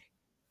follows me.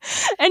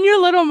 And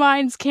your little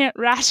minds can't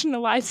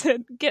rationalize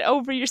it. Get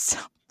over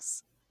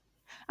yourselves.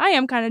 I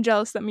am kind of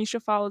jealous that Misha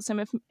follows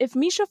him. If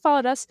Misha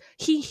followed us,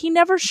 he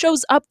never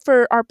shows up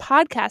for our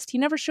podcast. He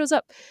never shows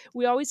up.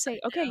 We always say,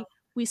 okay,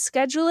 we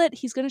schedule it.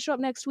 He's going to show up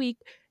next week,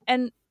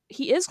 and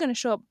he is going to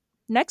show up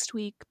next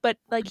week. But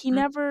like he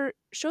never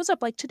shows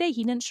up. Like today,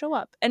 he didn't show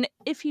up. And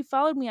if he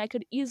followed me, I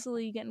could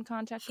easily get in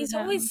contact with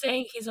him.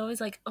 He's always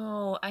like,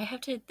 "Oh, I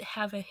have to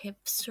have a hip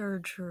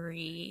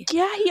surgery."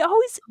 Yeah, he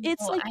always.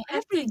 It's like I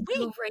have every to week.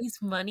 go raise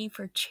money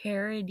for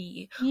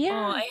charity.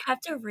 Yeah. Oh, I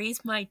have to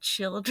raise my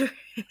children.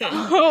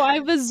 Oh, I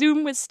have a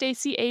Zoom with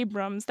Stacey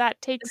Abrams.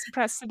 That takes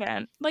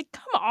precedent. Like,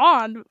 come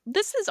on.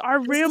 This is our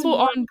ramble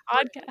on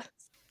podcast.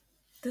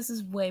 This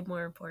is way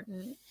more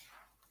important.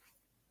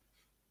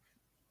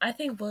 I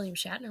think William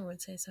Shatner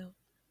would say so.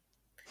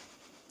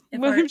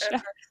 If our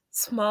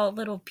small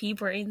little pea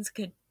brains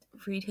could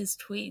read his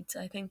tweets,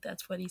 I think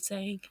that's what he's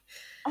saying.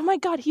 Oh my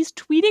god, he's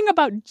tweeting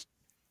about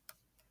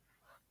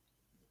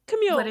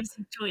Camille. What is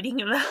he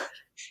tweeting about?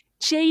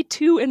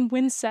 J2 and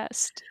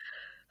Wincest.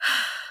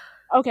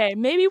 Okay,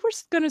 maybe we're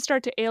gonna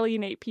start to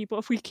alienate people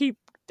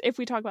if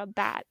we talk about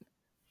that.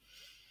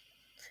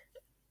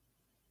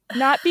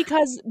 Not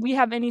because we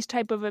have any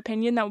type of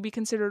opinion that would be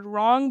considered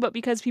wrong, but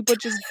because people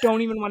just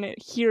don't even want to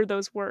hear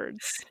those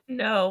words.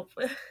 No.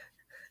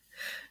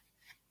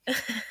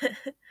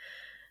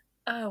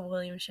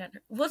 William Shatner.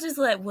 We'll just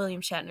let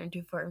William Shatner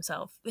do for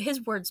himself.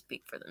 His words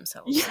speak for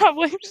themselves. Yeah,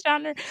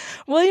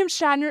 William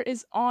Shatner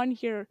is on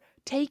here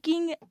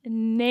taking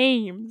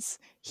names.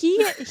 He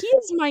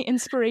is my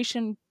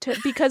inspiration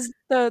because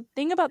the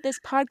thing about this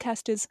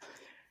podcast is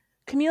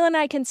Camille and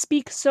I can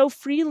speak so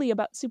freely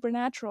about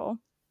Supernatural.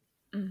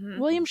 Mm-hmm.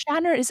 William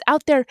Shatner is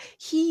out there.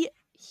 He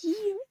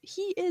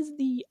is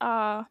the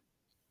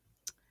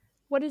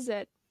what is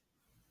it?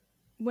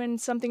 When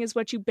something is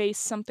what you base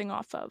something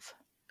off of.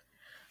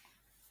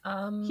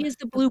 He is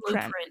the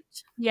blueprint.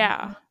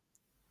 Yeah.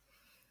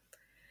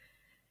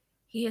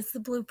 He is the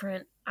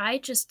blueprint. I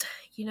just,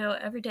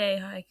 every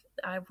day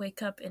I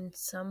wake up and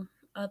some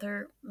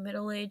other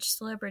middle-aged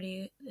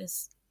celebrity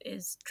is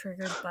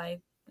triggered by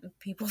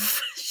people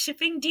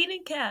shipping Dean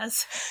and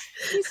Cass.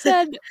 He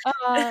said,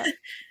 that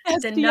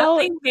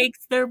nothing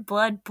makes their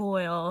blood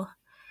boil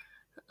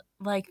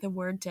like the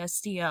word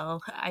Destiel.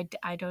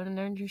 I don't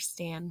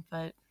understand,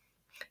 but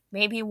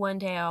maybe one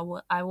day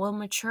I will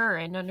mature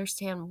and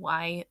understand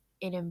why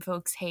it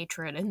invokes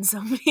hatred in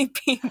so many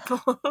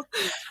people.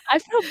 I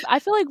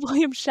feel like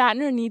William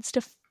Shatner needs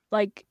to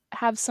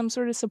have some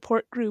sort of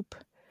support group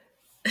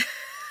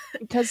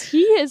because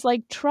he is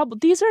like trouble.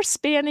 These are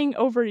spanning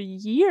over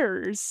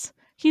years.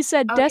 He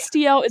said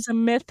Destiel is a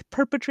myth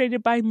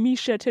perpetrated by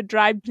Misha to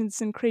drive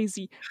Jensen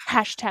crazy.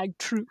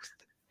 #truth.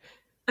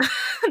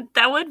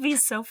 That would be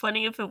so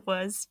funny if it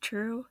was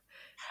true.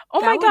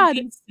 Oh my god. That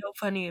would be so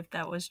funny if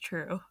that was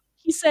true.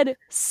 He said,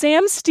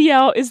 Sam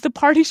Stiel is the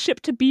party ship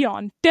to be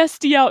on.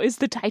 Destiel is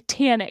the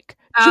Titanic.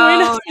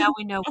 Join us. Now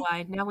we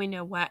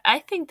know why. I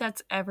think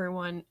that's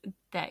everyone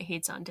that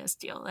hates on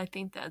Destiel. I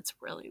think that's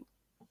really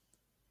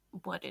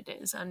what it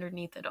is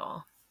underneath it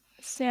all.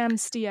 Sam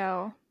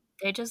Stiel.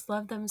 They just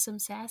love them some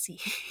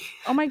sassy.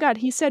 Oh my god,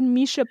 he said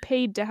Misha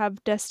paid to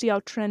have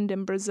Destiel trend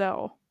in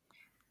Brazil.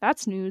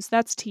 That's news.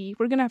 That's tea.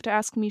 We're going to have to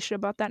ask Misha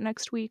about that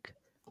next week.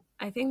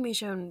 I think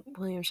Misha and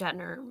William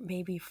Shatner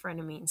may be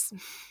frenemies.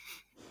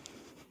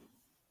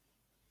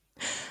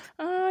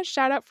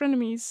 Shout out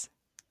frenemies.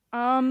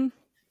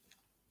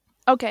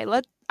 Okay,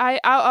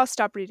 I'll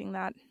stop reading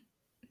that.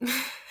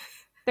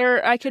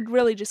 I could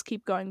really just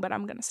keep going, but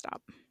I'm gonna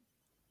stop.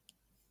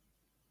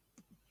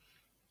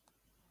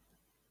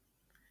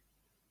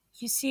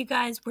 You see,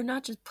 guys, we're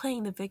not just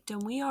playing the victim;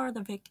 we are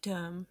the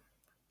victim.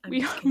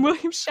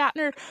 William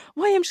Shatner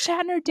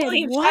did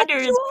William what?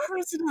 Shatner is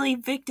personally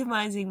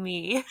victimizing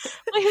me.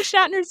 William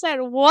Shatner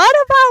said, "What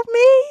about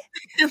me?"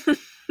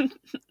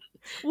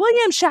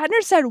 William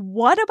Shatner said,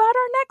 "What about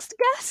our next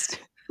guest?"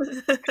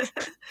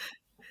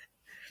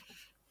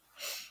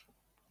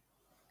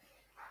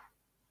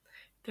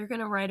 They're going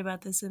to write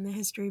about this in the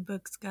history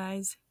books,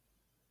 guys.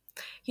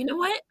 You know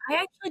what? I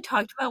actually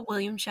talked about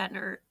William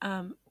Shatner.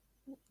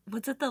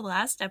 Was it the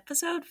last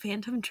episode,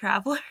 Phantom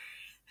Traveler?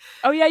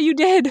 Oh yeah, you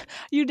did.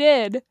 You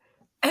did.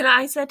 And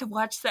I said to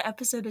watch the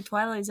episode of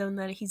Twilight Zone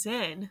that he's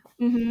in.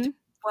 Mm-hmm.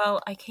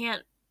 Well, I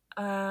can't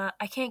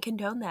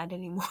condone that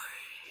anymore.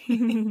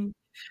 I'm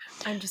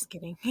just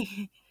kidding.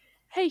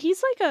 Hey,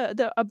 he's like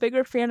a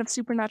bigger fan of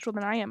Supernatural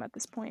than I am at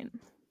this point.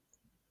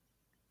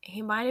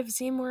 He might have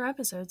seen more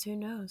episodes, who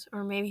knows?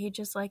 Or maybe he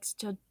just likes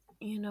to,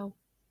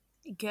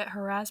 get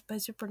harassed by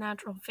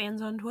Supernatural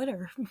fans on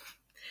Twitter.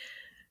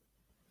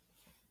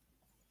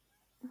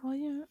 Well,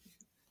 yeah.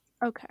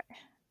 Okay.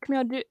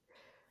 Camille,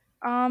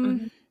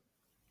 Mhm.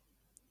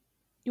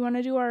 you want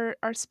to do our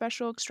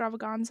special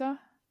extravaganza?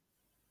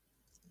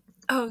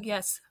 Oh,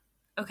 yes.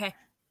 Okay.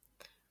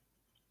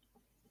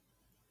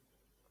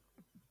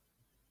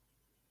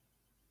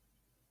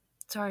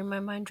 Sorry, my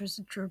mind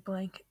just drew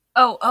blank.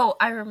 Oh,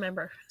 I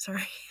remember.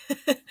 Sorry.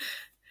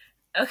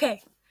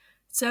 Okay.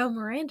 So,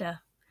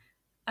 Miranda,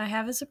 I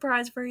have a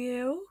surprise for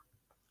you.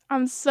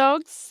 I'm so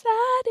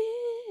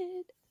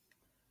excited.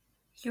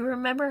 You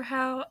remember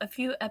how a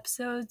few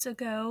episodes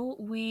ago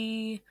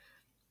we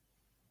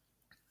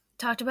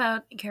talked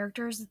about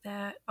characters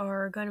that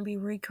are going to be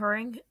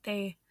recurring?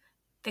 They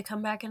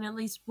come back in at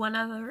least one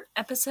other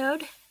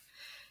episode.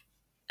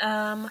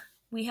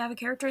 We have a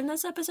character in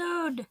this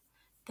episode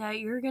that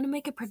you're going to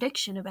make a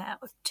prediction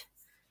about.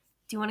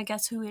 Do you want to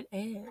guess who it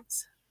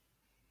is?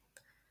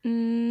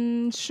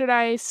 Should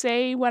I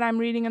say what I'm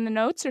reading in the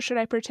notes, or should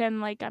I pretend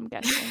like I'm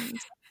guessing?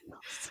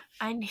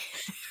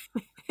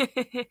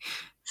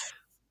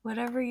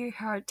 Whatever your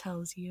heart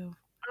tells you.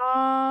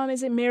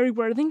 Is it Mary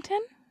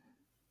Worthington?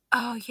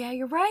 Oh yeah,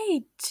 you're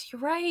right.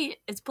 You're right.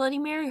 It's Bloody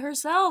Mary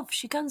herself.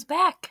 She comes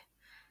back.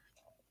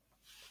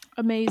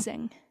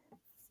 Amazing.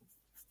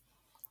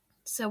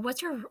 So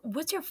what's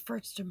your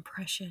first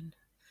impression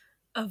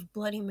of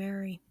Bloody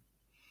Mary?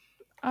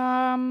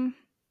 Terror.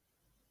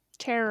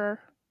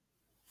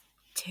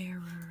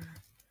 Terror.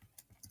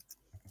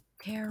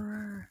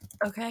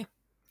 Okay.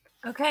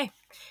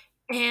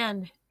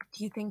 And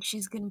do you think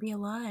she's going to be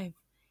alive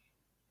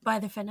by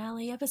the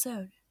finale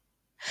episode?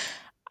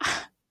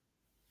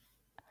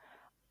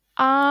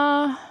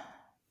 I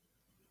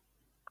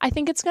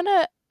think it's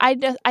gonna.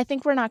 I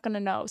think we're not gonna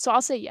know, so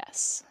I'll say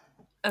yes.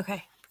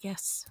 Okay.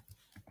 Yes.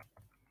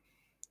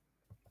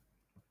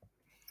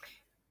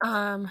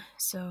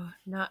 So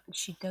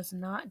she does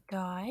not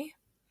die.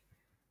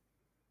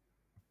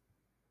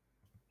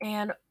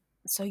 And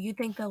so you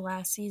think the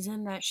last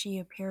season that she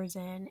appears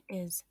in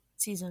is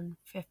season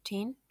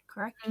 15,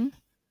 correct? Mm-hmm.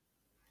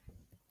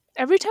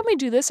 Every time we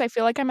do this, I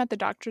feel like I'm at the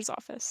doctor's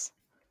office.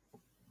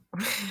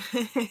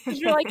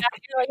 You're like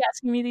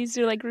asking me these,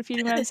 you're like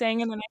repeating what I'm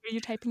saying, and then I hear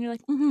you typing, you're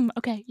like,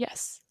 okay,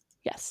 yes,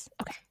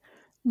 okay.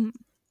 Mm.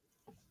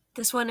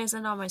 This one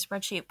isn't on my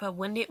spreadsheet, but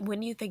when do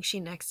you think she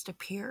next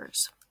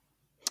appears?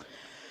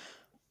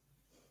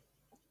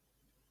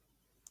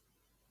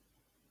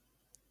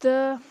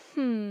 The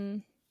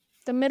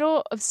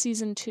middle of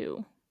season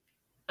 2.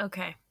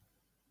 Okay.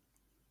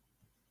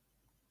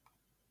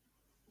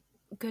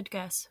 Good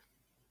guess.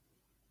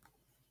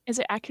 Is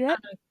it accurate?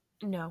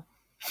 No.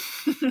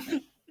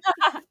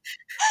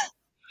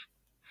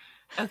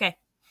 Okay.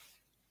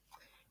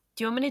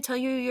 Do you want me to tell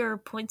you your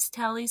points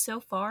tally so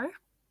far?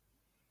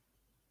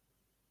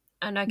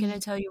 I'm not going to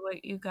tell you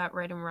what you got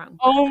right and wrong.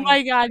 Oh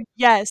my god,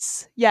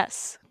 yes.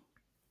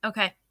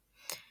 Okay.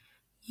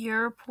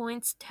 Your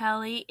points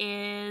tally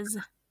is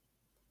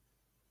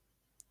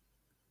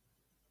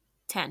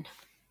 10.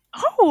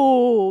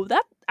 Oh,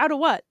 that out of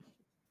what?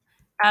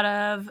 Out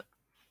of...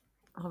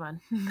 Hold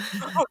on.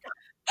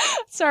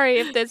 Sorry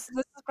if this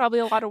is probably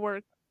a lot of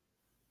work.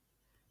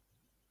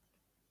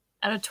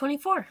 Out of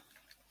 24.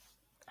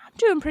 I'm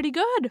doing pretty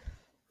good.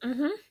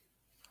 Mm-hmm.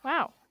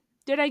 Wow.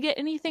 Did I get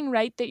anything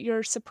right that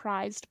you're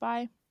surprised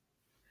by?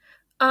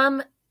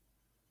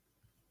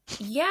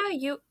 Yeah,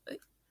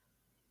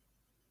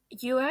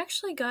 you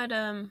actually got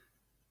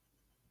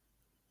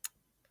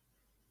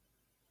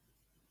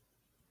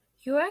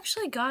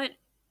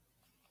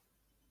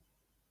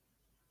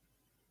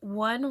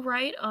one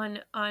right on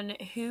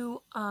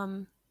who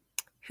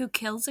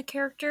kills a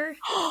character.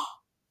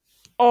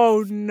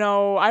 Oh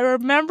no, I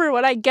remember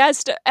what I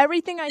guessed.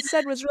 Everything I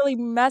said was really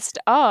messed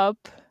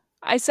up.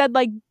 I said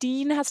like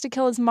Dean has to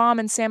kill his mom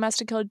and Sam has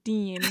to kill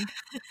Dean.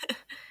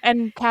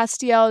 And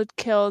Castiel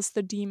kills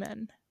the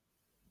demon.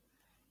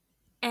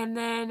 And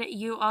then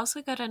you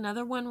also got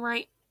another one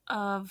right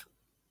of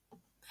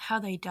how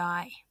they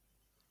die.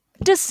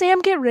 Does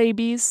Sam get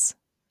rabies?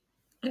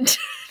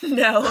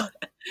 No.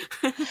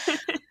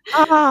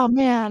 Oh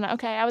man.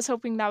 Okay, I was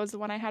hoping that was the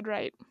one I had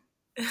right.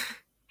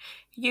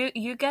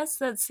 You guessed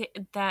that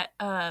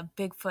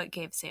Bigfoot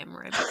gave Sam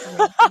rabies.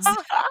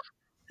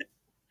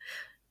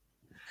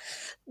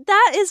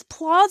 That is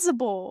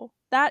plausible.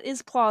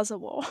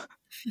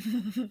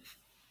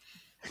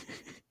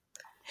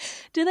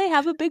 Do they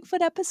have a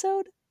Bigfoot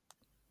episode?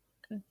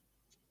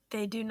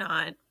 They do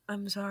not.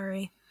 I'm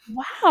sorry.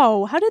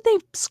 Wow, how did they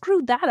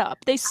screw that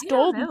up? They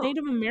stole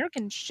Native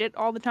American shit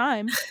all the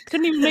time.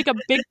 Couldn't even make a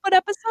Bigfoot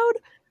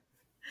episode?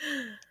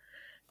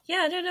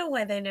 Yeah, I don't know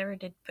why they never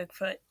did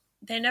Bigfoot.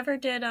 They never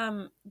did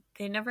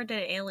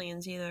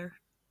Aliens either.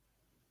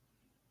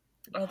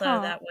 Although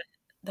Huh.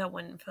 that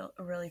wouldn't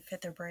really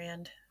fit their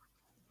brand.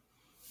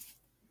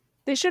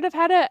 They should have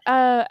had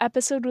a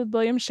episode with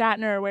William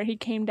Shatner where he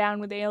came down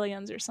with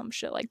aliens or some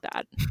shit like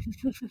that.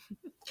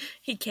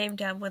 He came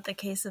down with a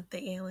case of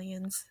the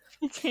aliens.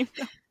 He came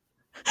down.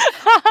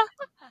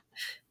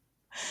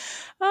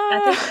 I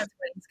think that's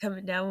what he's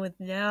coming down with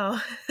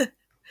now.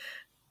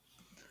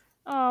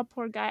 Oh,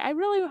 poor guy. I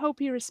really hope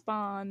he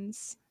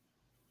responds.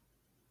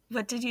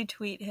 What did you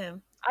tweet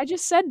him? I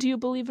just said, do you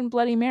believe in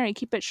Bloody Mary?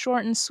 Keep it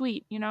short and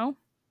sweet, you know?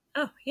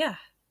 Oh, yeah.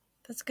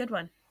 That's a good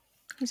one.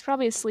 He's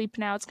probably asleep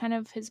now. It's kind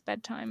of his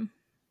bedtime.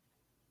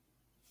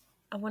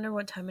 I wonder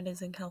what time it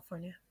is in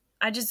California.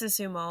 I just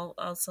assume all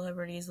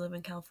celebrities live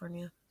in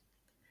California.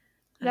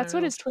 That's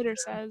what his Twitter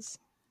says.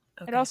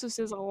 Okay. It also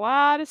says a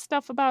lot of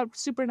stuff about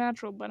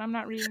Supernatural, but I'm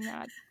not reading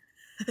that.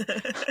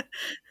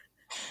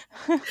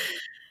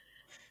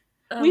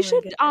 We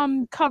should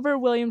cover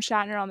William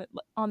Shatner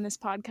on this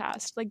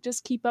podcast. Like,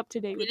 just keep up to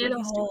date with what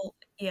he's doing.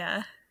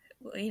 Yeah.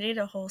 We need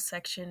a whole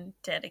section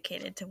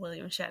dedicated to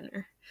William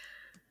Shatner.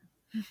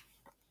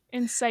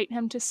 Incite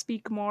him to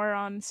speak more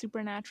on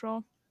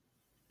Supernatural.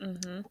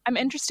 Mm-hmm. I'm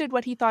interested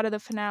what he thought of the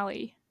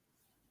finale.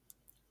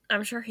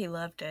 I'm sure he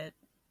loved it.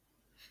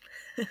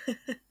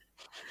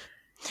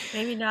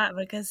 Maybe not,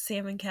 because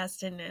Sam and Cass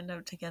didn't end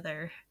up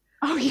together.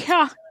 Oh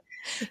yeah,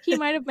 he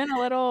might have been a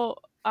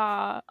little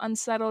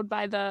unsettled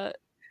by the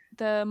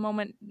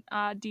moment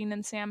Dean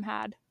and Sam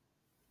had,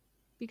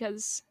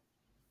 because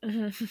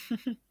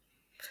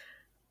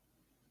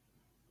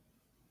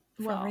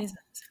for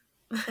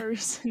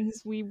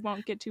reasons we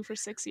won't get to for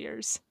 6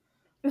 years.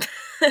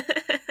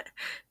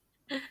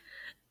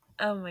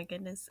 Oh my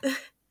goodness.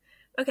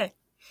 Okay.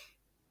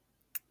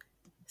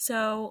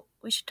 So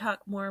we should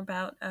talk more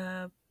about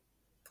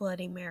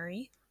Bloody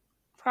Mary.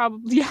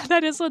 Probably, yeah,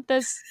 that is what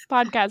this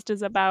podcast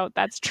is about.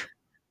 That's true.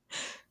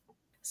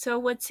 So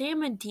what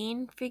Sam and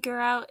Dean figure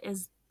out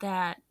is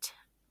that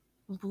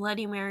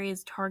Bloody Mary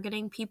is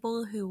targeting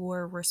people who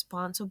were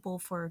responsible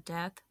for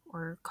death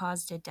or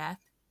caused a death.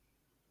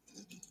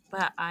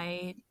 But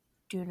I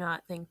do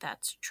not think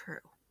that's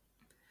true.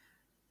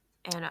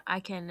 And I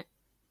can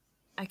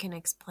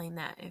explain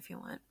that if you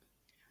want.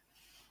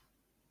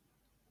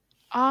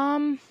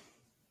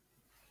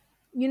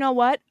 You know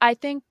what? I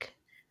think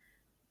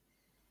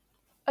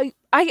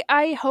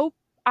I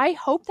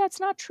hope that's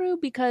not true,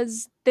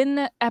 because then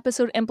the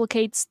episode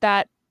implicates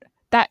that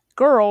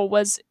girl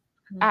was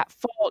at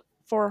fault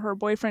for her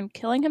boyfriend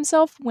killing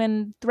himself,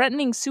 when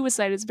threatening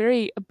suicide is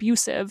very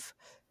abusive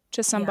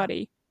to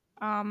somebody.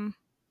 Yeah.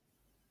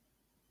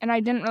 And I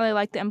didn't really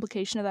like the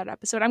implication of that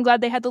episode. I'm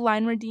glad they had the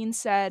line where Dean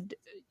said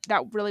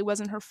that really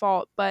wasn't her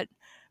fault, but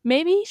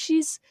maybe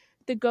she's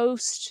the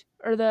ghost,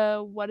 or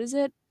the, what is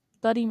it?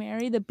 Bloody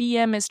Mary? The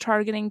BM is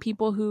targeting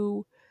people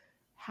who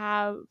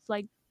have,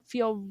 like,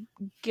 feel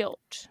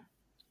guilt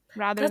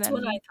rather That's than...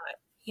 what I thought.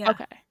 Yeah.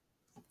 Okay.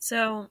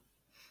 So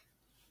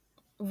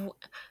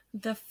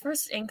the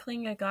first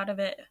inkling I got of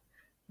it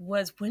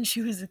was when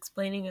she was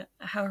explaining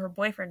how her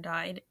boyfriend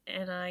died,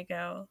 and I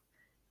go,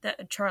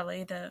 that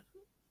Charlie, the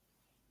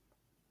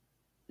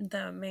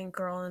main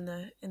girl in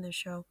the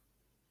show,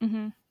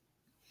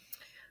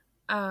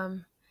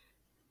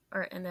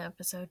 or in the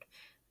episode,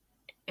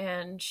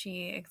 and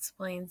she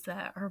explains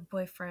that her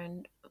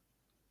boyfriend,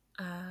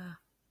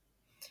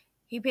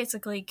 he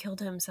basically killed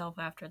himself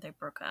after they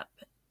broke up,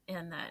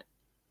 and that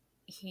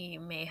he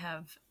may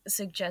have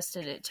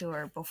suggested it to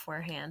her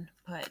beforehand,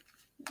 but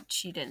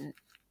she didn't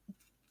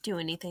do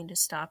anything to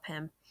stop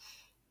him.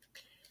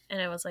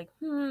 And I was like,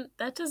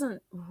 that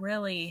doesn't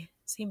really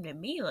seem to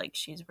me like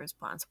she's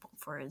responsible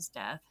for his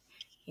death.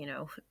 You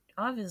know,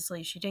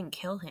 obviously she didn't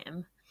kill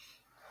him.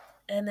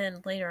 And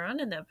then later on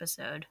in the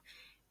episode,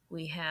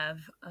 we have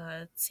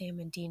Sam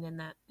and Dean in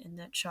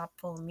that shop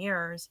full of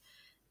mirrors,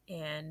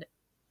 and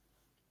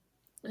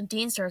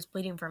Dean starts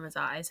bleeding from his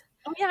eyes.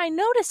 Oh yeah, I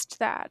noticed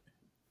that.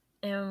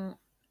 And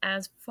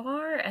as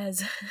far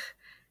as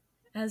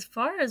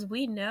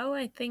we know,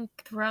 I think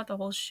throughout the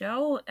whole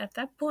show, at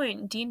that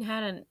point, Dean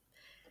hadn't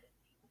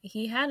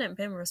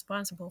been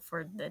responsible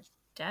for the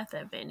death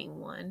of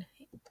anyone.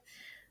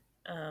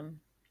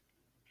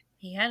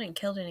 He hadn't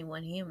killed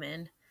anyone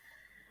human.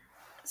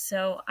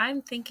 So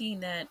I'm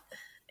thinking that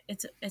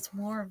it's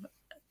more of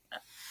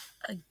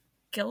a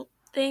guilt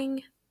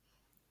thing,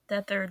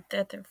 that they're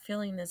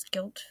feeling this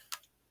guilt,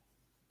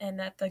 and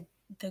that the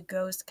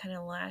ghost kind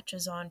of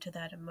latches onto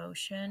that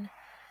emotion.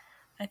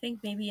 I think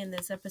maybe in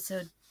this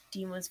episode,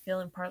 Dean was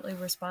feeling partly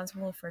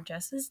responsible for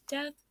Jess's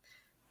death.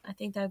 I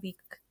think that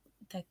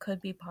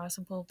could be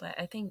possible, but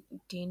I think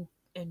Dean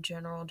in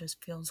general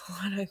just feels a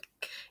lot of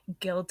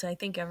guilt. I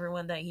think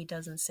everyone that he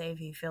doesn't save,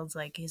 he feels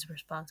like he's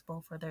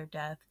responsible for their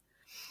death.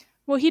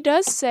 Well, he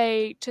does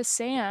say to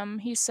Sam,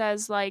 he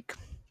says, like,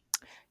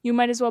 you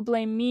might as well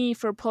blame me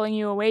for pulling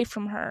you away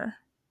from her.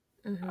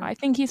 Mm-hmm. I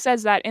think he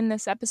says that in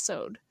this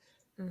episode.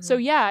 Mm-hmm. So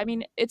yeah, I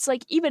mean, it's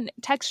like even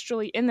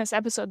textually in this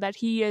episode that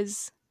he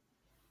is,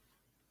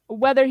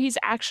 whether he's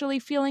actually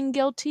feeling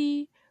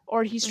guilty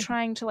or he's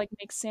trying to like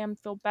make Sam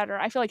feel better.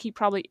 I feel like he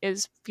probably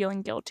is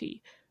feeling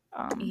guilty.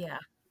 Yeah.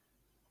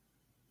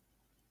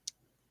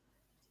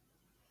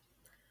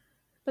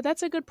 But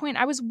that's a good point.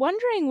 I was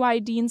wondering why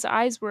Dean's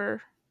eyes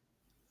were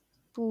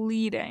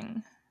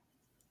bleeding.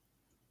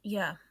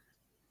 Yeah.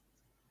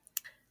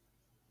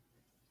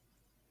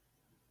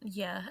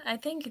 Yeah, I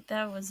think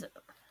that was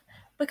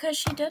because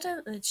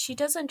she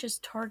doesn't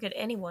just target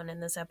anyone in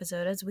this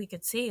episode, as we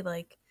could see.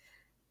 Like,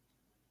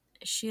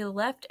 she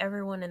left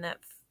everyone in that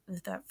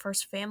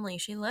first family.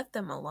 She left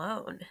them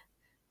alone.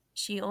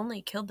 She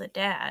only killed the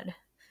dad.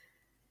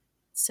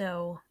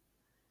 So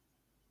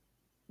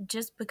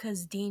just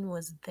because Dean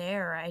was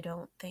there, I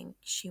don't think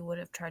she would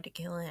have tried to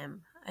kill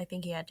him. I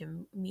think he had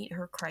to meet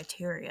her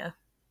criteria.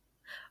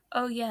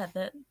 Oh yeah,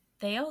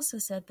 they also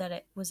said that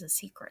it was a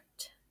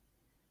secret.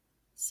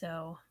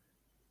 So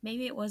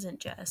maybe it wasn't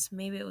Jess.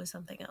 Maybe it was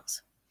something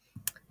else.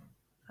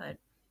 But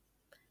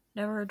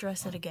never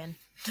address it again.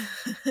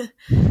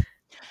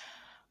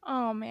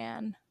 Oh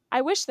man.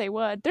 I wish they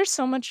would. There's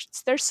so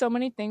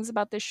many things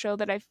about this show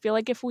that I feel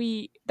like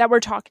that we're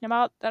talking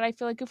about, that I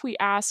feel like if we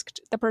asked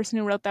the person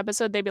who wrote the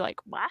episode, they'd be like,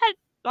 "What?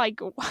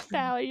 Like what the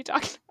hell are you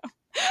talking about?"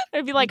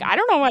 They'd be like, "I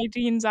don't know why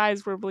Dean's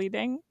eyes were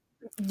bleeding."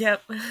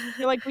 Yep.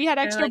 They're like, "We had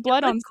They're extra like,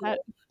 blood it on looked set."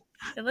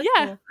 cool. It looked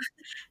Yeah.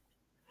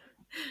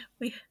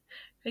 cool.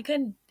 We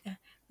couldn't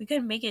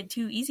make it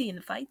too easy in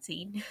the fight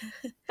scene.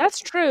 That's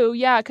true.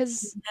 Yeah,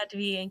 cuz Had to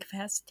be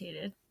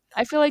incapacitated.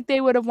 I feel like they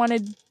would have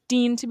wanted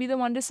Dean to be the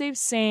one to save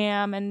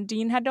Sam, and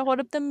Dean had to hold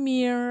up the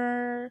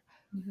mirror.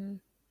 Mm-hmm.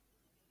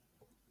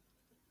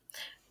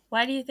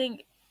 Why do you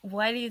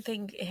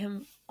think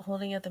him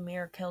holding up the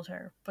mirror killed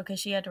her? Because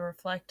she had to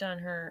reflect on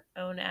her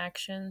own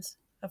actions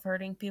of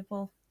hurting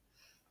people?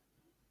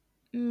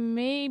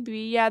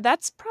 Maybe. Yeah,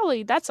 that's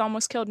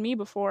almost killed me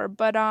before,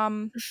 but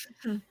I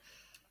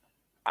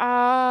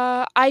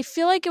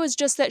feel like it was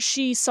just that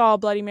she saw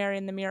Bloody Mary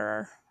in the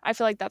mirror. I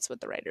feel like that's what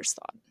the writers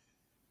thought.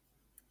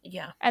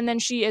 Yeah. And then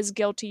she is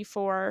guilty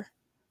for,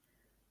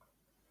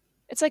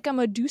 it's like a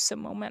Medusa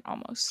moment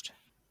almost.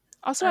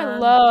 Also, I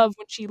love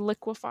when she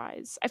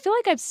liquefies. I feel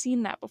like I've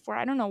seen that before.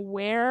 I don't know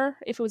where,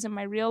 if it was in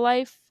my real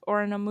life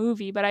or in a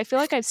movie, but I feel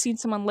like I've seen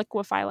someone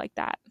liquefy like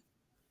that.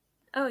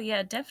 Oh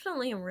yeah,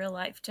 definitely in real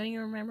life. Don't you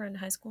remember in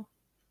high school?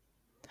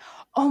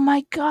 Oh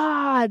my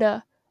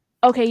god.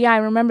 Okay, yeah, I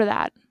remember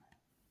that.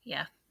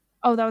 Yeah.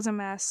 Oh, that was a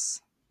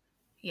mess.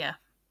 Yeah.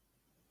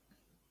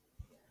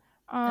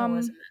 That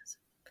was a mess.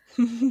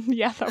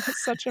 Yeah, that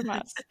was such a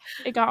mess.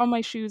 It got on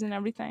my shoes and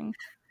everything.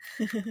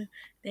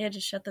 They had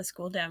to shut the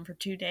school down for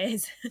 2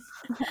 days.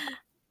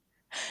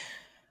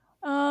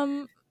 What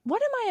am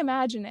I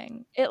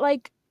imagining? It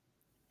like,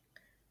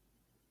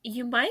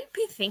 You might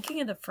be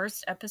thinking of the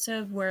first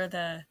episode where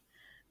the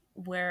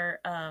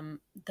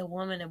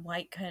woman in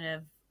white kind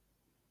of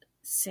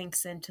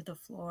sinks into the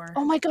floor.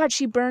 oh my god,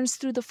 she burns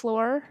through the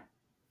floor.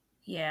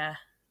 Yeah.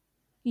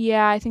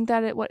 Yeah, I think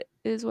that what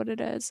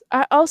it is.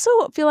 I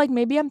also feel like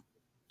maybe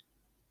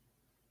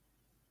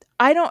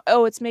I don't.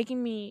 Oh, it's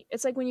making me.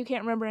 It's like when you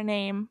can't remember a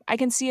name. I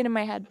can see it in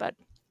my head, but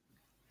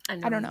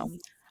I don't know.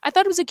 I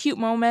thought it was a cute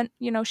moment.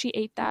 You know, she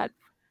ate that,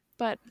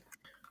 but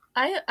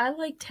I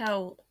liked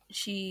how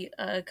she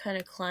kind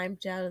of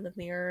climbed out of the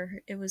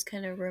mirror. It was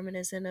kind of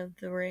reminiscent of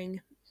The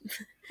Ring.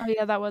 oh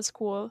yeah, that was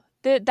cool.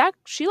 That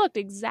she looked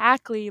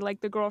exactly like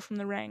the girl from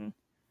The Ring.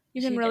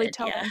 You can She really did,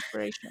 tell the yeah.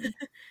 inspiration.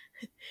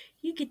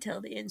 You could tell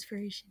the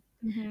inspiration.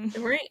 Mm-hmm. The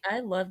Ring. I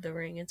love The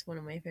Ring. It's one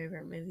of my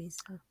favorite movies.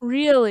 So.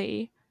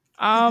 Really,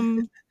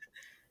 I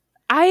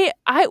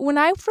when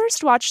I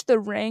first watched The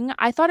Ring,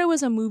 I thought it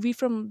was a movie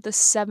from the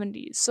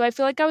 70s. So I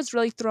feel like I was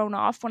really thrown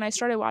off when I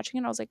started watching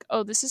it. I was like,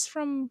 "Oh, this is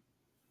from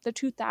the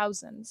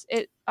 2000s."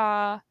 It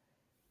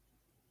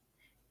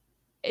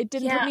didn't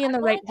put Yeah, me in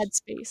the right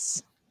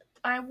headspace.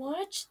 I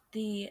watched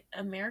the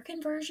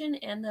American version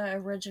and the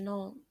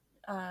original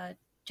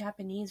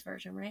Japanese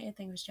version, right? I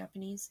think it was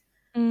Japanese.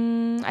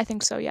 I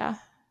think so, yeah.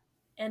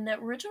 And the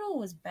original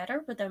was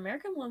better, but the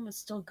American one was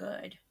still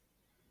good.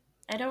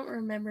 I don't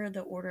remember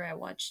the order I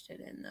watched it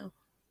in, though.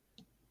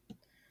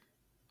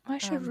 I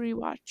should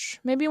rewatch.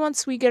 Maybe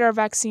once we get our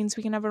vaccines,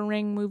 we can have a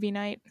Ring movie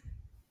night.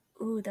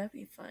 Ooh, that'd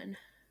be fun.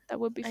 That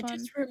would be fun. I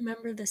just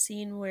remember the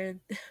scene where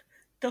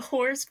the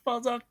horse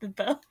falls off the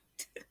boat.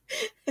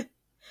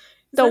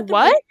 The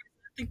what?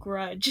 The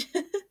Grudge.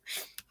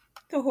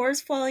 The horse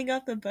falling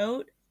off the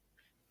boat.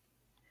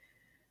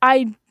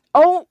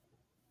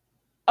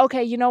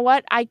 Okay, you know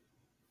what?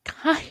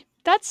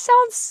 That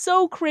sounds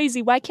so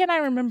crazy. Why can't I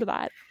remember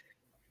that?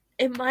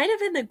 It might have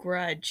been The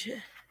Grudge.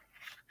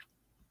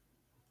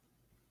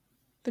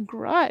 The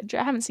Grudge.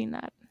 I haven't seen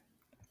that.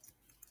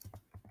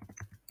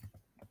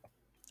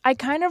 I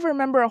kind of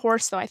remember a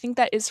horse, though. I think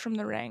that is from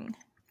The Ring.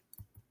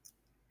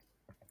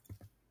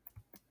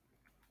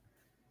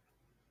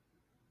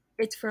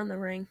 It's from The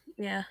Ring,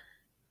 yeah.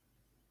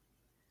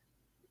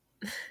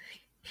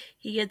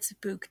 He gets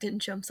spooked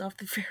and jumps off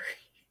the ferry.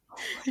 Oh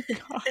my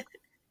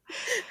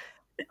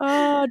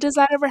god. Does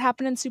that ever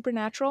happen in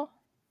Supernatural?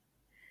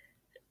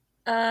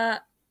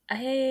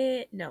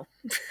 No.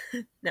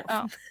 No.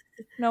 Oh,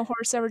 no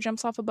horse ever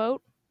jumps off a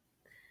boat?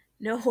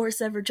 No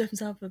horse ever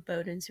jumps off a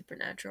boat in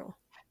Supernatural.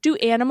 Do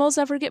animals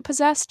ever get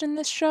possessed in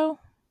this show?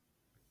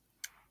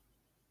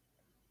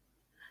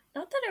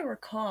 Not that I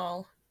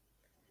recall.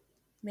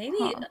 Maybe,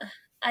 Huh.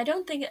 I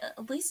don't think,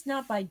 at least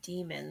not by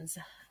demons.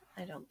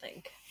 I don't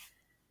think.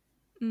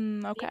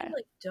 Maybe Okay.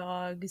 like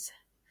dogs.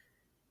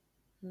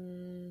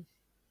 Mm,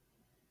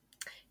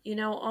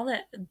 all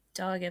that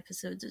dog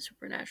episodes of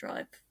Supernatural,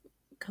 I've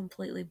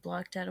completely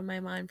blocked out of my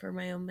mind for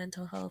my own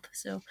mental health.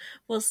 So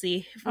we'll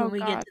see when Oh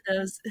we get God. to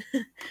those.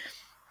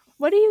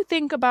 What do you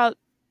think about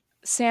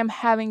Sam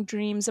having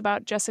dreams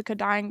about Jessica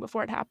dying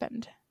before it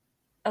happened?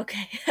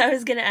 Okay, I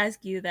was gonna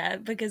ask you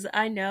that because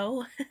I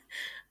know,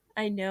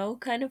 I know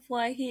kind of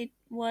why he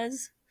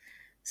was.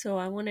 So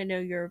I want to know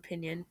your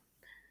opinion.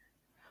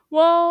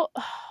 Well,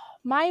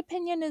 my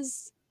opinion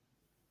is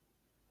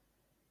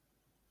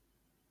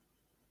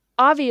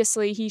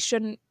obviously he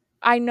shouldn't.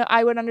 I know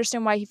I would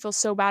understand why he feels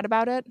so bad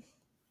about it.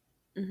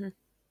 Hmm.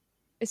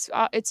 It's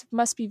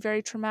must be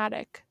very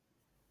traumatic.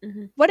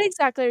 Hmm. What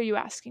exactly are you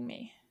asking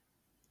me?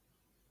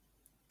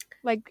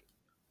 Like,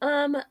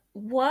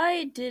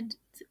 Why did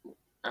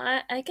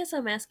I guess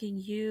I'm asking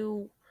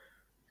you,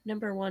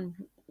 number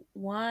one,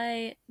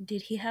 why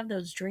did he have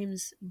those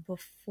dreams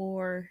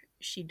before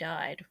she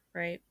died,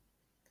 right?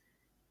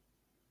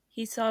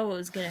 He saw what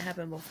was going to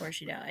happen before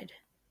she died.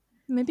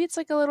 maybe it's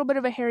like a little bit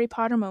of a Harry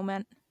Potter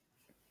moment.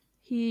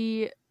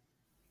 He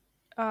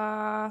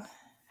uh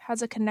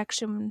has a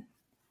connection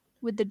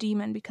with the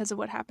demon because of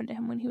what happened to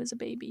him when he was a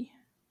baby.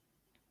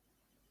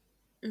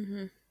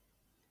 Hmm.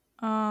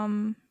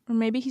 Or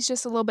maybe he's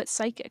just a little bit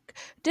psychic.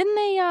 Didn't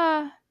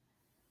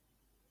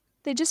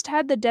they just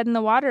had the Dead in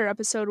the Water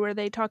episode where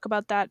they talk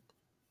about that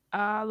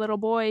little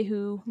boy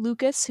who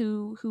Lucas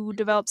who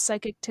developed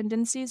psychic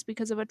tendencies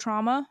because of a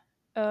trauma,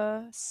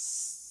 uh,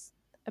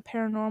 a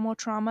paranormal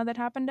trauma that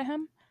happened to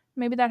him.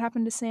 Maybe that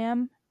happened to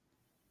Sam.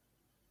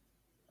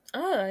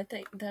 Oh, I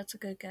think that's a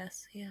good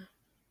guess. Yeah.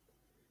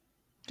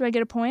 Do I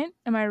get a point?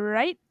 Am I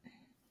right?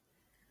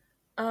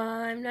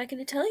 I'm not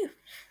going to tell you.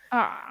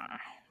 Ah,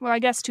 well, I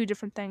guess two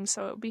different things,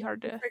 so it would be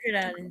hard We'll to. figure it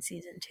out in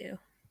season 2.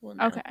 We'll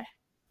know. Okay.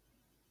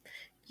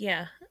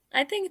 Yeah,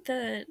 I think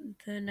the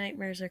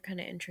nightmares are kind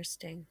of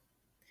interesting,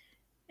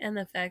 and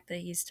the fact that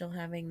he's still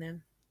having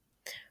them.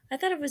 I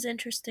thought it was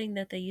interesting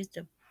that they used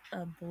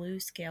a blue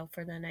scale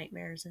for the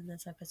nightmares in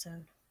this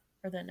episode,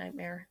 or the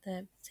nightmare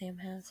that Sam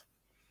has.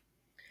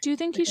 Do you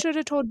think he Like, should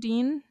have told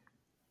Dean?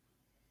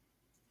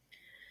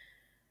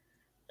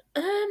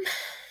 um,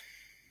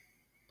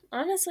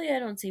 honestly, I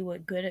don't see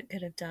what good it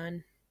could have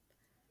done.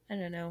 I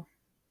don't know.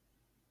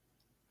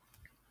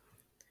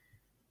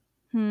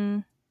 Hmm.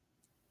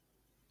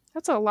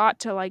 That's a lot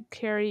to like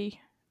carry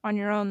on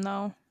your own,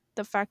 though.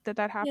 The fact that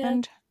that Yeah,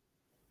 happened.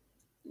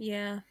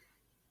 yeah.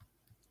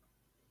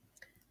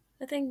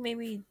 I think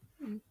maybe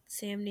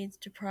Sam needs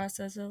to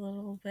process a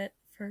little bit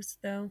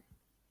first, though.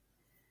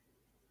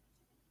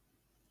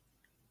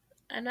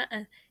 And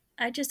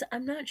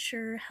I'm not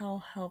sure how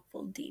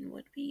helpful Dean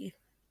would be.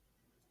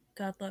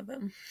 God love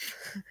him.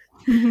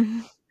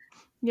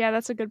 Yeah,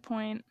 that's a good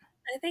point.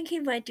 I think he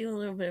might do a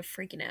little bit of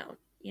freaking out.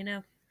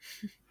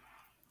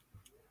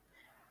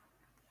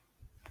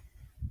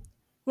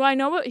 Well, I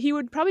know what he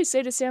would probably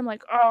say to Sam,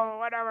 like, "Oh,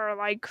 whatever."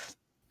 Like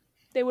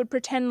they would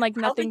pretend like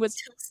nothing Probably was.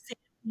 tell Sam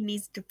he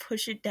needs to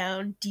push it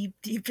down deep,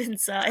 deep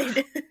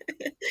inside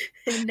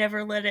and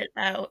never let it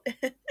out.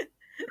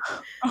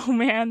 Oh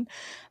man,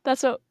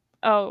 that's what.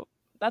 Oh,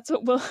 that's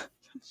what Will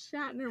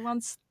Shatner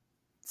wants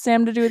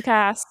Sam to do with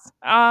Cass.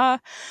 Oh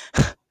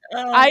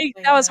I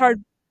my that was god.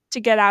 hard to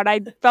get out. I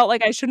felt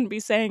like I shouldn't be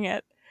saying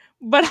it,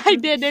 but I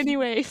did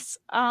anyways.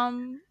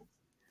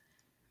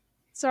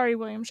 Sorry,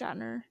 William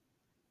Shatner.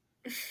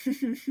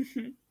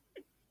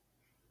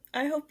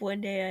 I hope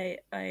one day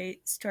I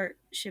start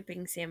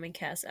shipping Sam and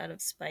Cass out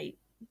of spite.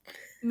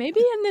 Maybe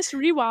in this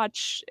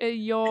rewatch,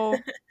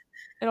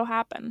 it'll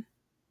happen.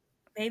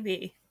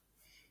 Maybe.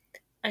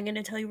 I'm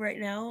gonna tell you right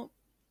now.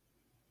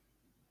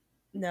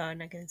 No, I'm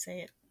not gonna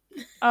say it.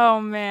 Oh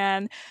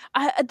man,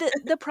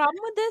 the problem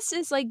with this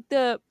is like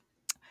the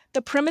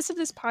premise of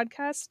this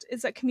podcast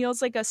is that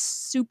Camille's like a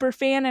super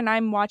fan and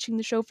I'm watching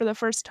the show for the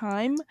first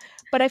time.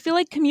 But I feel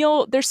like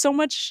there's so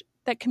much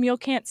that Camille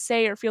can't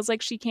say or feels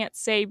like she can't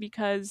say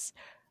because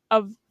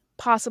of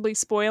possibly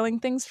spoiling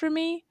things for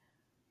me.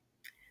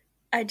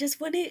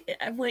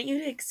 I want you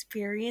to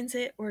experience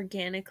it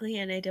organically,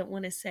 and I don't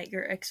want to set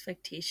your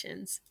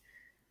expectations.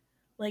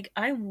 Like,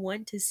 I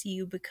want to see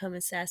you become a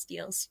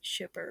Sastiel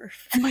shipper.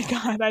 Oh my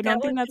god, I That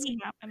don't think would that's be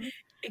gonna happen.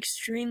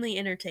 extremely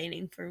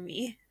entertaining for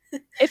me.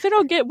 If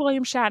it'll get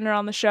William Shatner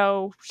on the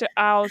show,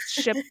 I'll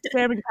ship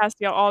Sam and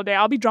Castiel all day.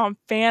 I'll be drawing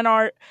fan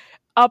art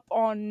up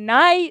all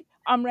night.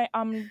 I'm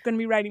gonna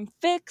be writing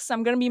fics.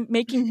 I'm gonna be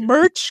making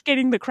merch,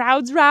 getting the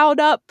crowds riled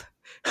up.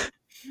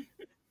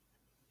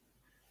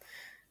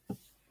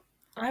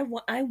 I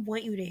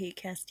want you to hate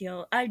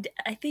Castiel.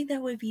 I think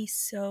that would be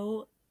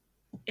so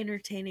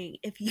entertaining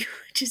if you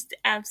just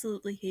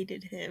absolutely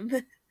hated him.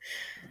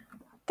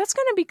 That's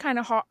going to be kind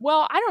of hard.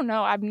 Well, I don't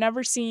know. I've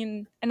never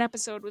seen an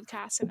episode with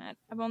Cass in it.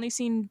 I've only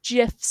seen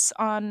GIFs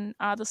on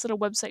this little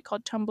website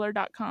called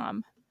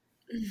Tumblr.com.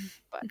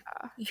 But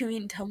You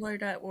mean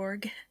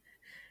Tumblr.org?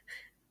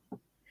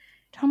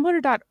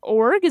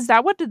 Tumblr.org? Is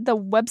that what the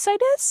website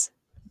is?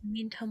 You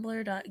mean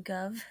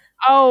Tumblr.gov?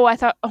 Oh, I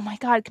thought, oh my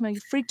God, Camille, you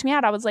freaked me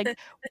out. I was like,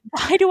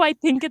 why do I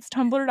think it's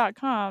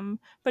Tumblr.com?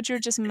 But you're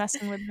just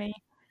messing with me.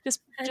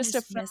 I'm Just a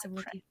just friendly messing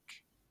with prank. you.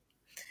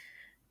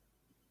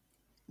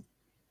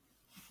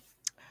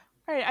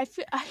 All right,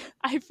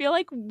 I feel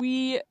like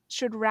we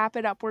should wrap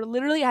it up. We're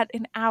literally at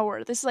an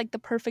hour. This is like the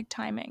perfect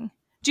timing.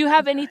 Do you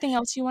have anything Gosh.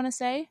 else you want to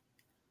say?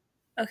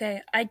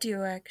 Okay, I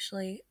do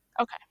actually.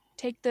 Okay,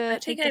 take I the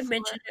think take the I floor.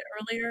 mentioned it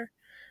earlier,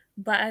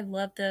 but I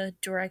love the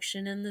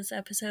direction in this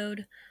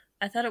episode.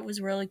 I thought it was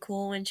really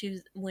cool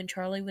when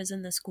Charlie was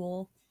in the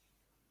school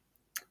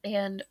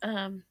and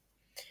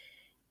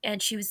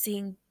she was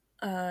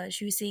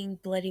seeing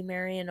Bloody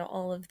Mary and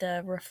all of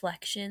the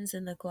reflections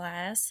in the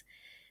glass,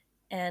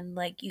 and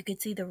like you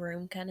could see the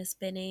room kind of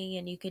spinning,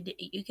 and you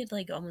could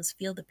like almost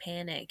feel the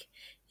panic.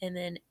 And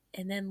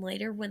then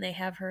later when they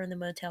have her in the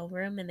motel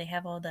room and they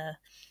have all the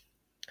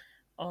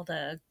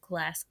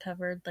glass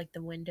covered, like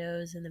the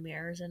windows and the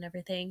mirrors and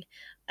everything,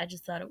 I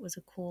just thought it was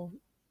a cool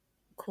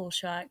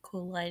shot,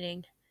 cool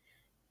lighting.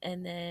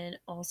 And then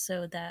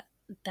also that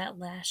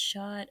last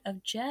shot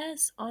of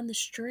Jess on the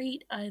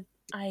street, I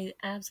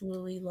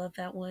absolutely love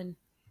that one.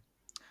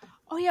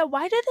 Oh yeah,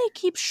 why do they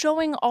keep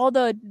showing all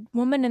the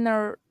women in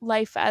their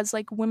life as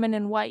like women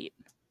in white?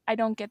 I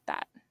don't get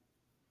that.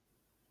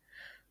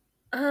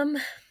 um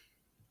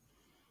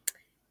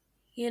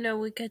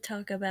we could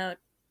talk about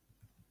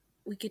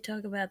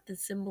the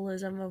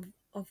symbolism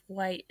of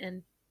white,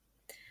 and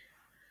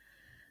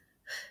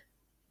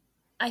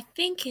I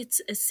think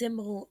it's a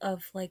symbol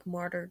of like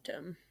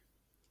martyrdom,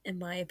 in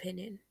my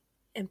opinion,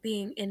 and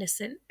being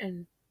innocent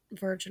and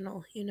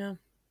virginal,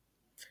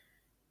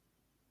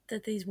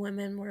 that these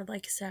women were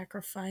like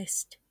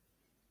sacrificed,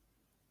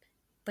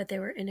 but they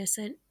were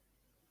innocent.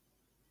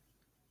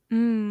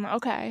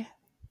 Okay.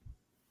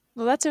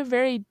 Well, that's a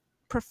very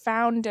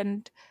profound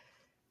and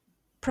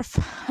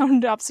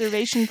profound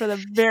observation for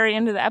the very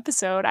end of the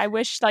episode. I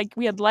wish like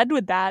we had led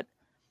with that.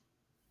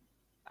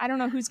 I don't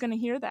know who's going to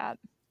hear that.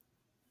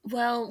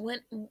 Well,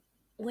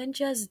 when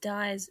Jez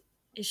dies,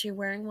 is she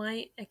wearing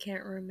white? I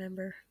can't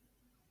remember.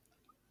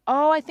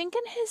 Oh, I think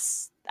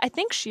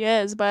she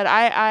is, but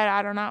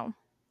I don't know.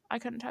 I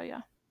couldn't tell you.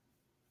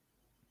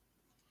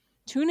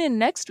 Tune in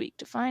next week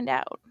to find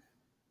out.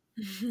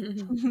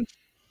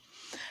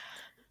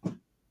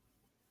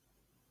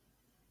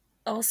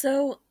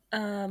 Also,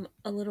 a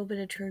little bit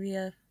of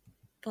trivia.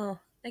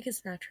 Well, I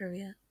guess not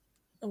trivia.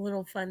 A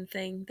little fun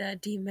thing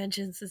that Dean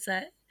mentions is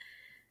that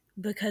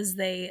because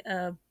they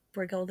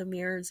break all the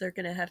mirrors, they're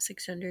gonna have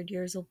 600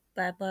 years of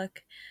bad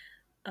luck.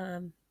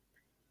 Um,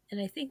 and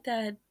I think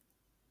that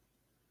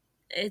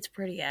it's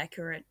pretty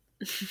accurate.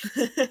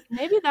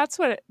 Maybe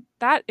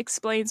that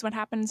explains what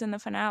happens in the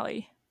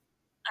finale.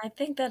 I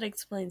think that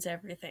explains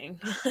everything.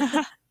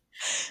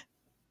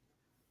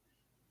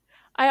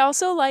 I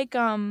also like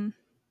one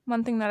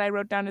thing that I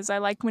wrote down is I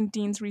like when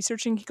Dean's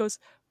researching, he goes,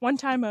 one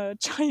time a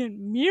giant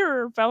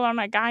mirror fell on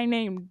a guy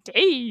named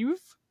Dave.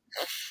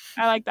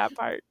 I like that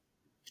part.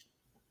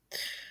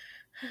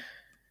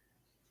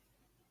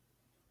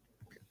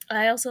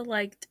 I also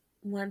liked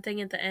one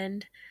thing at the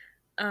end.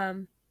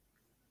 Um,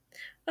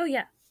 oh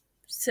yeah.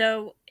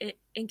 So,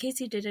 in case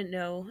you didn't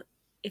know,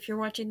 if you're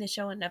watching the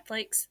show on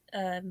Netflix,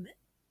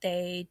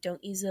 they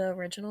don't use the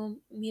original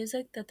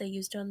music that they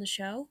used on the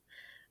show,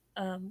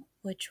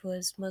 which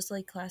was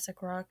mostly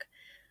classic rock.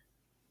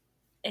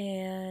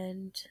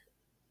 And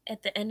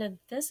at the end of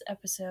this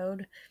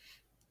episode,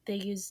 they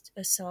used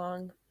a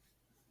song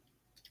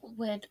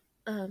when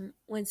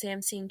when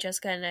Sam's seeing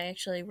Jessica, and I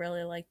actually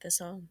really like the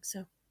song,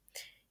 so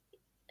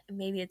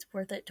maybe it's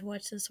worth it to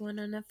watch this one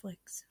on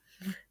Netflix.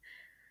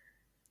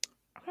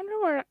 I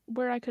wonder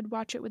where I could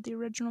watch it with the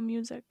original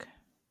music.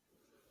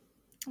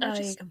 Oh,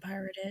 you can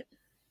pirate it.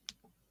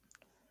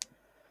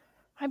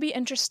 I'd be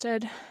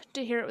interested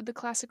to hear it with the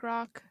classic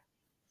rock.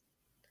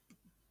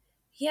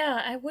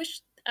 Yeah, I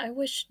wish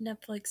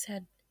Netflix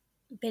had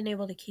been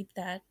able to keep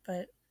that,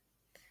 but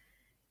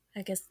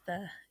I guess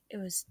it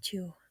was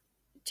too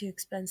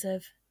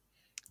expensive.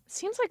 It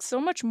seems like so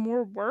much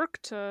more work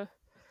to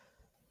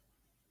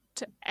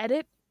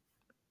edit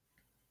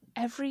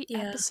every Yeah.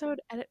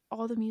 episode, edit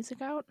all the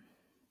music out.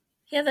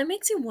 Yeah, that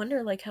makes you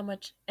wonder like how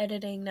much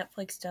editing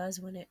Netflix does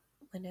when it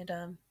when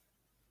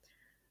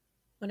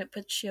it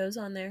puts shows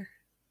on there.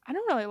 I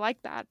don't really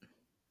like that.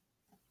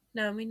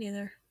 No, me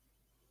neither.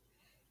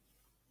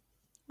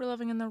 We're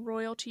living in the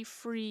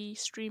royalty-free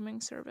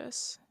streaming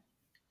service.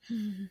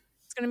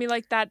 It's gonna be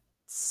like that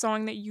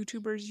song that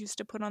YouTubers used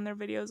to put on their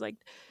videos, like,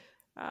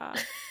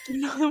 do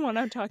you know the one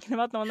I'm talking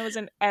about? The one that was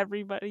in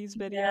everybody's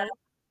video. Yeah.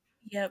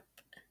 Yep.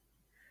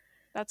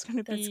 That's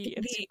gonna That's be gonna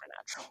in be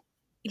Supernatural.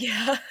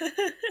 yeah.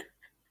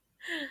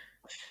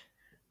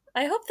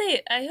 I hope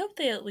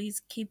they at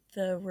least keep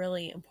the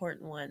really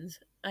important ones.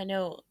 I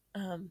know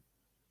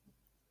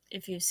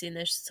if you've seen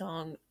this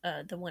song,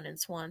 the one in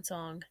Swan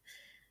Song.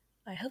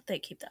 I hope they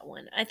keep that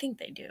one. I think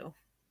they do.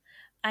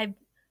 I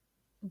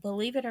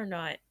believe it or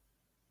not,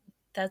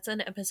 that's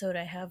an episode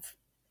I have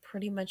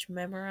pretty much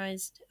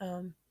memorized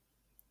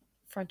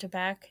front to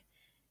back,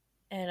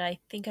 and I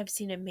think I've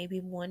seen it maybe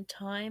one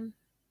time,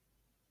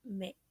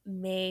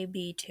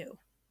 maybe two,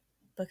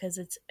 because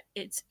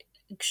it's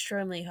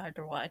extremely hard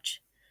to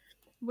watch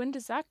When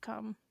does that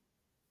come?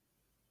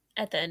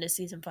 at the end of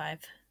season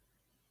 5.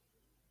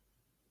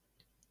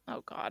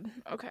 Oh God.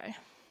 Okay.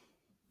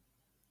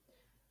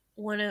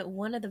 One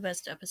of the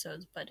best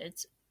episodes, but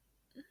it's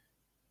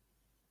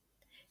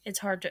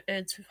hard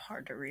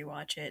to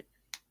rewatch it.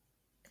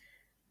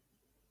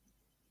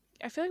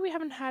 I feel like we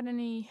haven't had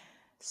any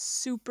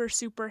super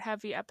super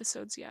heavy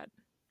episodes yet.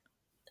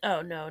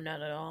 Oh no,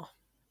 not at all.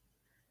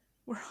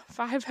 We're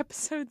 5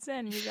 episodes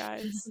in, you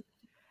guys.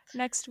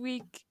 Next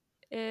week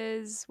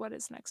is what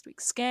is next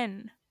week?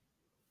 Skin.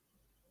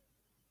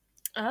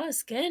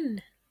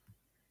 Skin.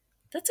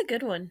 That's a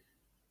good one.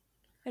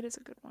 It is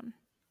a good one.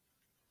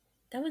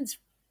 That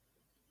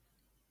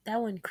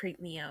one creeped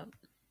me out.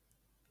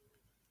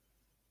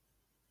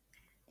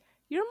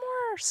 You're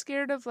more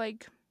scared of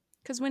like,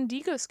 because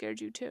Wendigo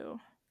scared you too.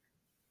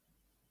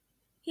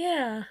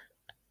 Yeah,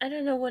 I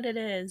don't know what it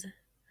is.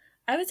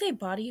 I would say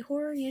body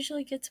horror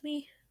usually gets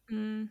me.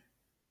 Mm.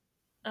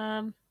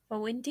 But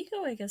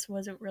Wendigo, I guess,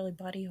 wasn't really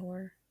body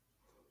horror.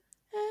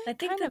 I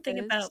think Kind the of thing is.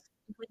 about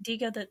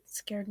Wendigo that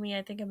scared me,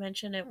 I think I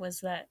mentioned it,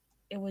 was that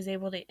it was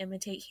able to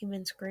imitate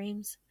human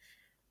screams.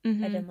 I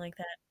Mm-hmm. didn't like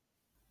that.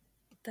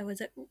 That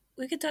was it.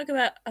 We could talk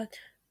about.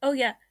 Oh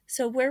yeah.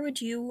 So where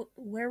would you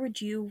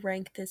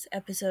rank this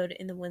episode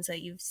in the ones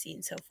that you've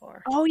seen so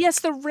far? Oh yes,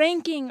 the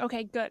ranking.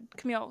 Okay, good,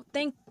 Camille.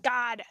 Thank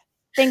God.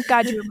 Thank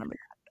God you remembered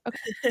that.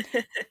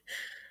 Okay.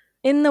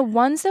 In the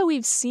ones that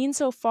we've seen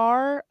so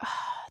far,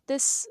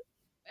 this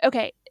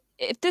okay.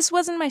 If this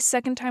wasn't my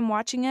second time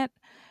watching it,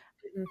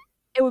 Mhm,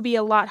 it would be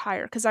a lot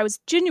higher because I was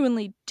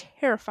genuinely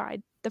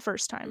terrified the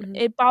first time. mhm,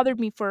 It bothered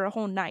me for a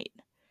whole night.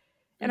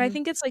 And I mhm,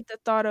 think it's like the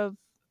thought of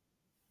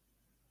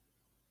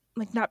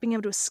like not being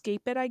able to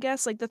escape it, I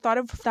guess. Like the thought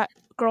of that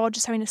girl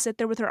just having to sit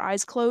there with her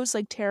eyes closed,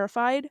 like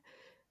terrified,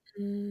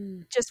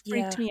 just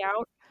freaked yeah, me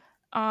out.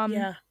 Um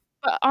yeah.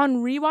 but on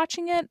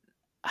rewatching it,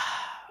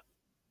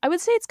 I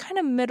would say it's kind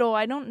of middle.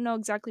 I don't know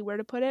exactly where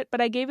to put it,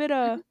 but I gave it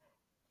Mhm,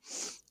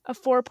 a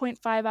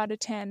 4.5 out of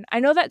 10. I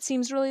know that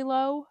seems really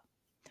low,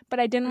 but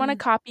I didn't want to mhm.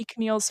 copy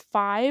Camille's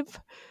 5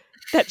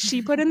 that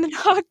she put in the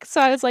doc.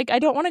 So I was like, I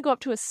don't want to go up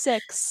to a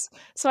 6.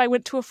 So I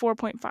went to a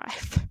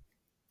 4.5.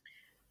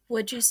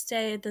 Would you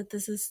say that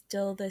this is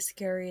still the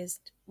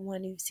scariest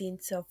one you've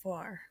seen so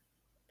far?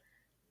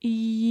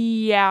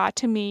 Yeah,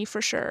 to me,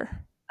 for sure.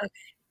 Okay.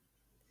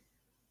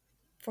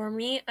 For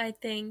me, I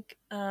think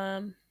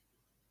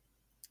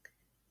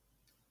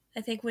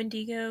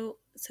Wendigo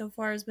so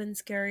far has been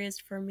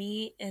scariest for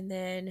me, and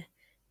then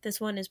this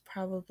one is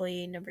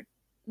probably number.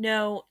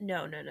 No,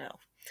 no, no, no.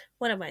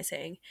 What am I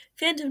saying?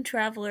 Phantom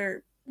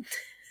Traveler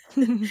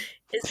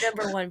is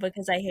number one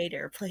because I hate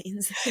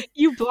airplanes.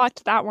 You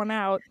blocked that one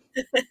out.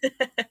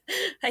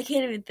 I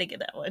can't even think of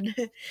that one.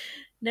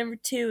 Number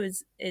two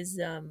is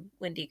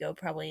Wendigo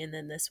probably, and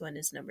then this one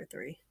is number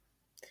three.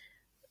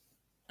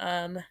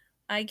 Um,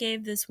 I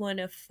gave this one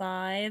a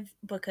 5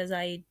 because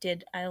I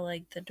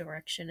liked the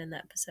direction in the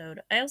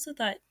episode. I also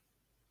thought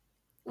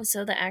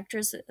so. The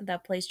actress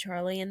that plays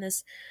Charlie in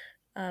this,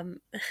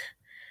 um,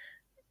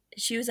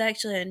 she was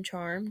actually in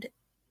Charmed,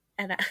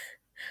 and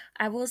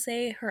I will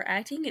say her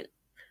acting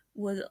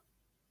was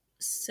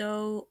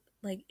so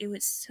like it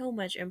was so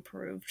much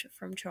improved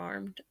from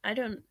Charmed. I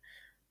don't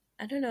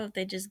know if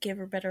they just give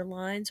her better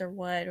lines or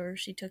what, or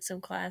she took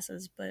some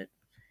classes, but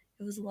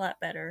it was a lot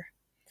better.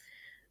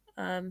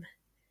 Um,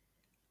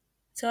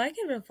 so I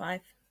give it a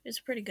 5. It's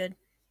pretty good.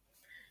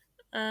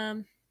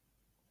 Um,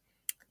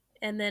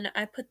 and then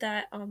I put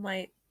that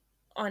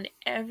on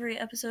every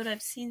episode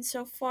I've seen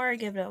so far. I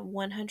give it a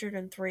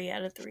 103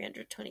 out of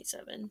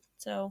 327.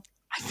 So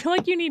I feel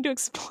like you need to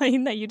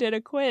explain that you did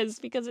a quiz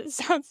because it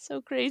sounds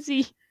so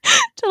crazy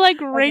to like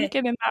rank okay,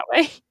 it in that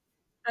way.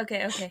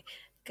 okay,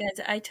 guys.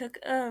 I took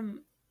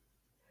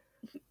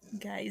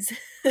guys,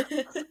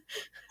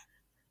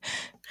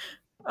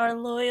 our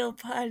loyal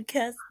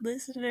podcast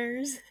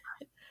listeners.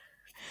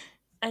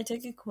 I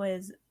took a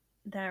quiz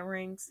that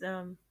ranks.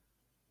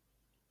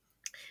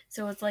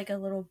 So it's like a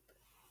little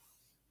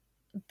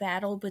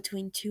battle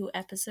between two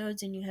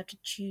episodes, and you have to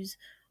choose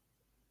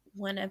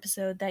one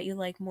episode that you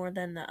like more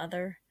than the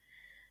other.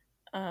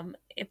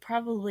 It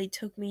probably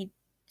took me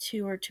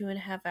 2 or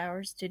 2.5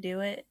 hours to do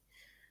it,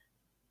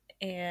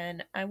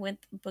 and I went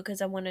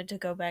because I wanted to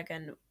go back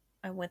and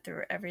I went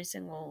through every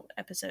single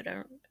episode.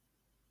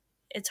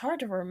 It's hard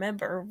to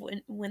remember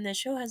when the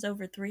show has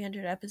over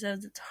 300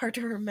 episodes. It's hard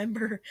to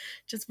remember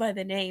just by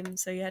the name,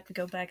 so you have to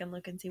go back and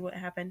look and see what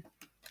happened.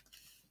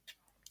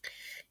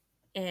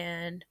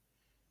 And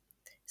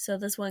so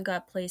this one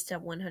got placed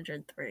at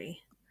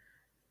 103.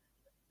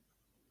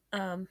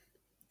 Um,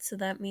 so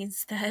that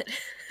means that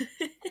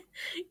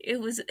it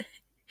was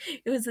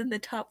it was in the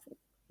top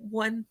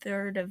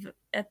 1/3 of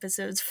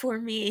episodes for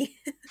me.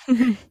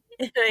 And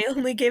I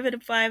only gave it a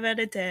 5 out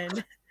of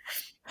 10.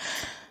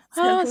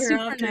 So we're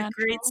off to a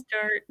great Supernatural.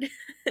 start.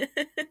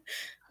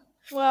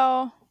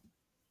 Well,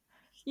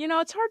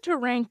 it's hard to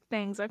rank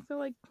things. I feel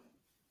like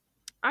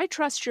I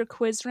trust your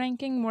quiz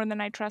ranking more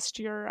than I trust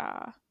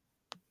your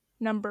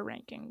number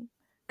ranking.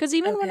 Because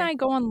even when Okay. I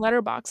go on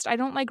Letterboxd, I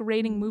don't like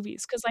rating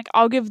movies. Because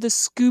I'll give the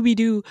Scooby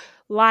Doo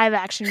live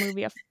action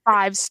movie a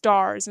 5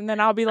 stars, and then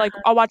I'll be like,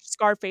 Uh-huh. I'll watch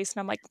Scarface,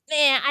 and I'm like,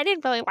 man, I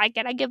didn't really like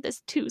it. I give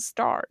this 2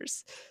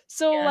 stars.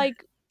 So Yeah,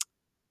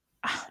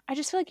 I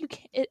just feel like you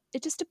can it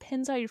just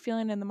depends how you're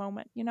feeling in the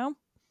moment,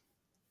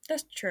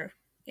 that's true.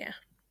 Yeah,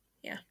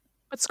 yeah.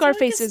 But So I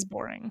Scarface guess is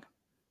boring.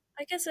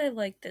 I guess I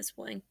like this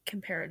one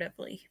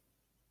comparatively.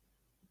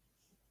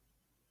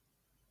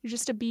 You're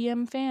just a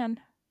BM fan.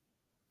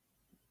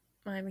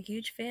 I'm a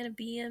huge fan of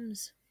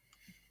BMs.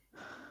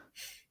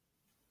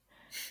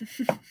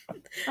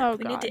 Oh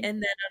We need to God,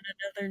 end that on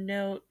another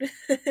note.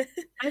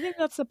 I think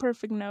that's the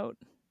perfect note.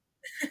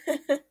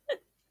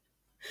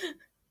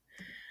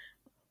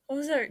 What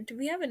was our? Do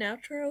we have an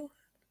outro?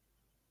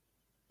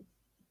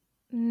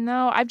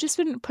 No, I've just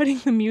been putting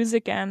the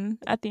music in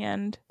at the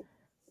end.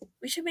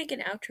 We should make an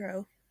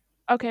outro.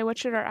 Okay, what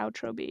should our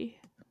outro be?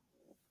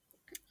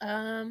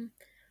 Um,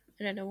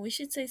 I don't know. We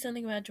should say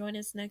something about join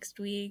us next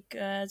week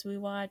as we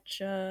watch.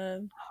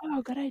 Oh,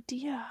 good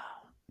idea.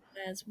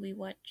 As we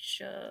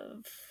watch.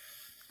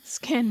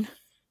 Skin.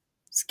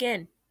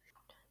 Skin.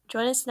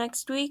 Join us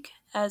next week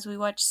as we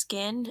watch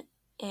Skin,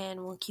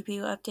 and we'll keep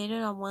you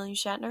updated on William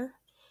Shatner.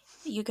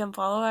 You can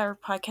follow our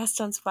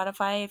podcast on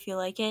Spotify if you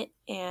like it,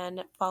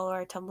 and follow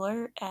our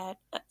Tumblr at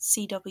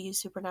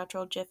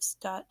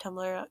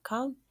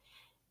cwsupernaturalgifs.tumblr.com,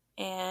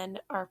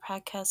 and our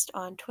podcast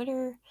on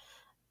Twitter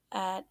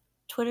at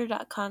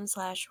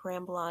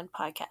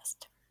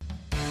twitter.com/rambleonpodcast.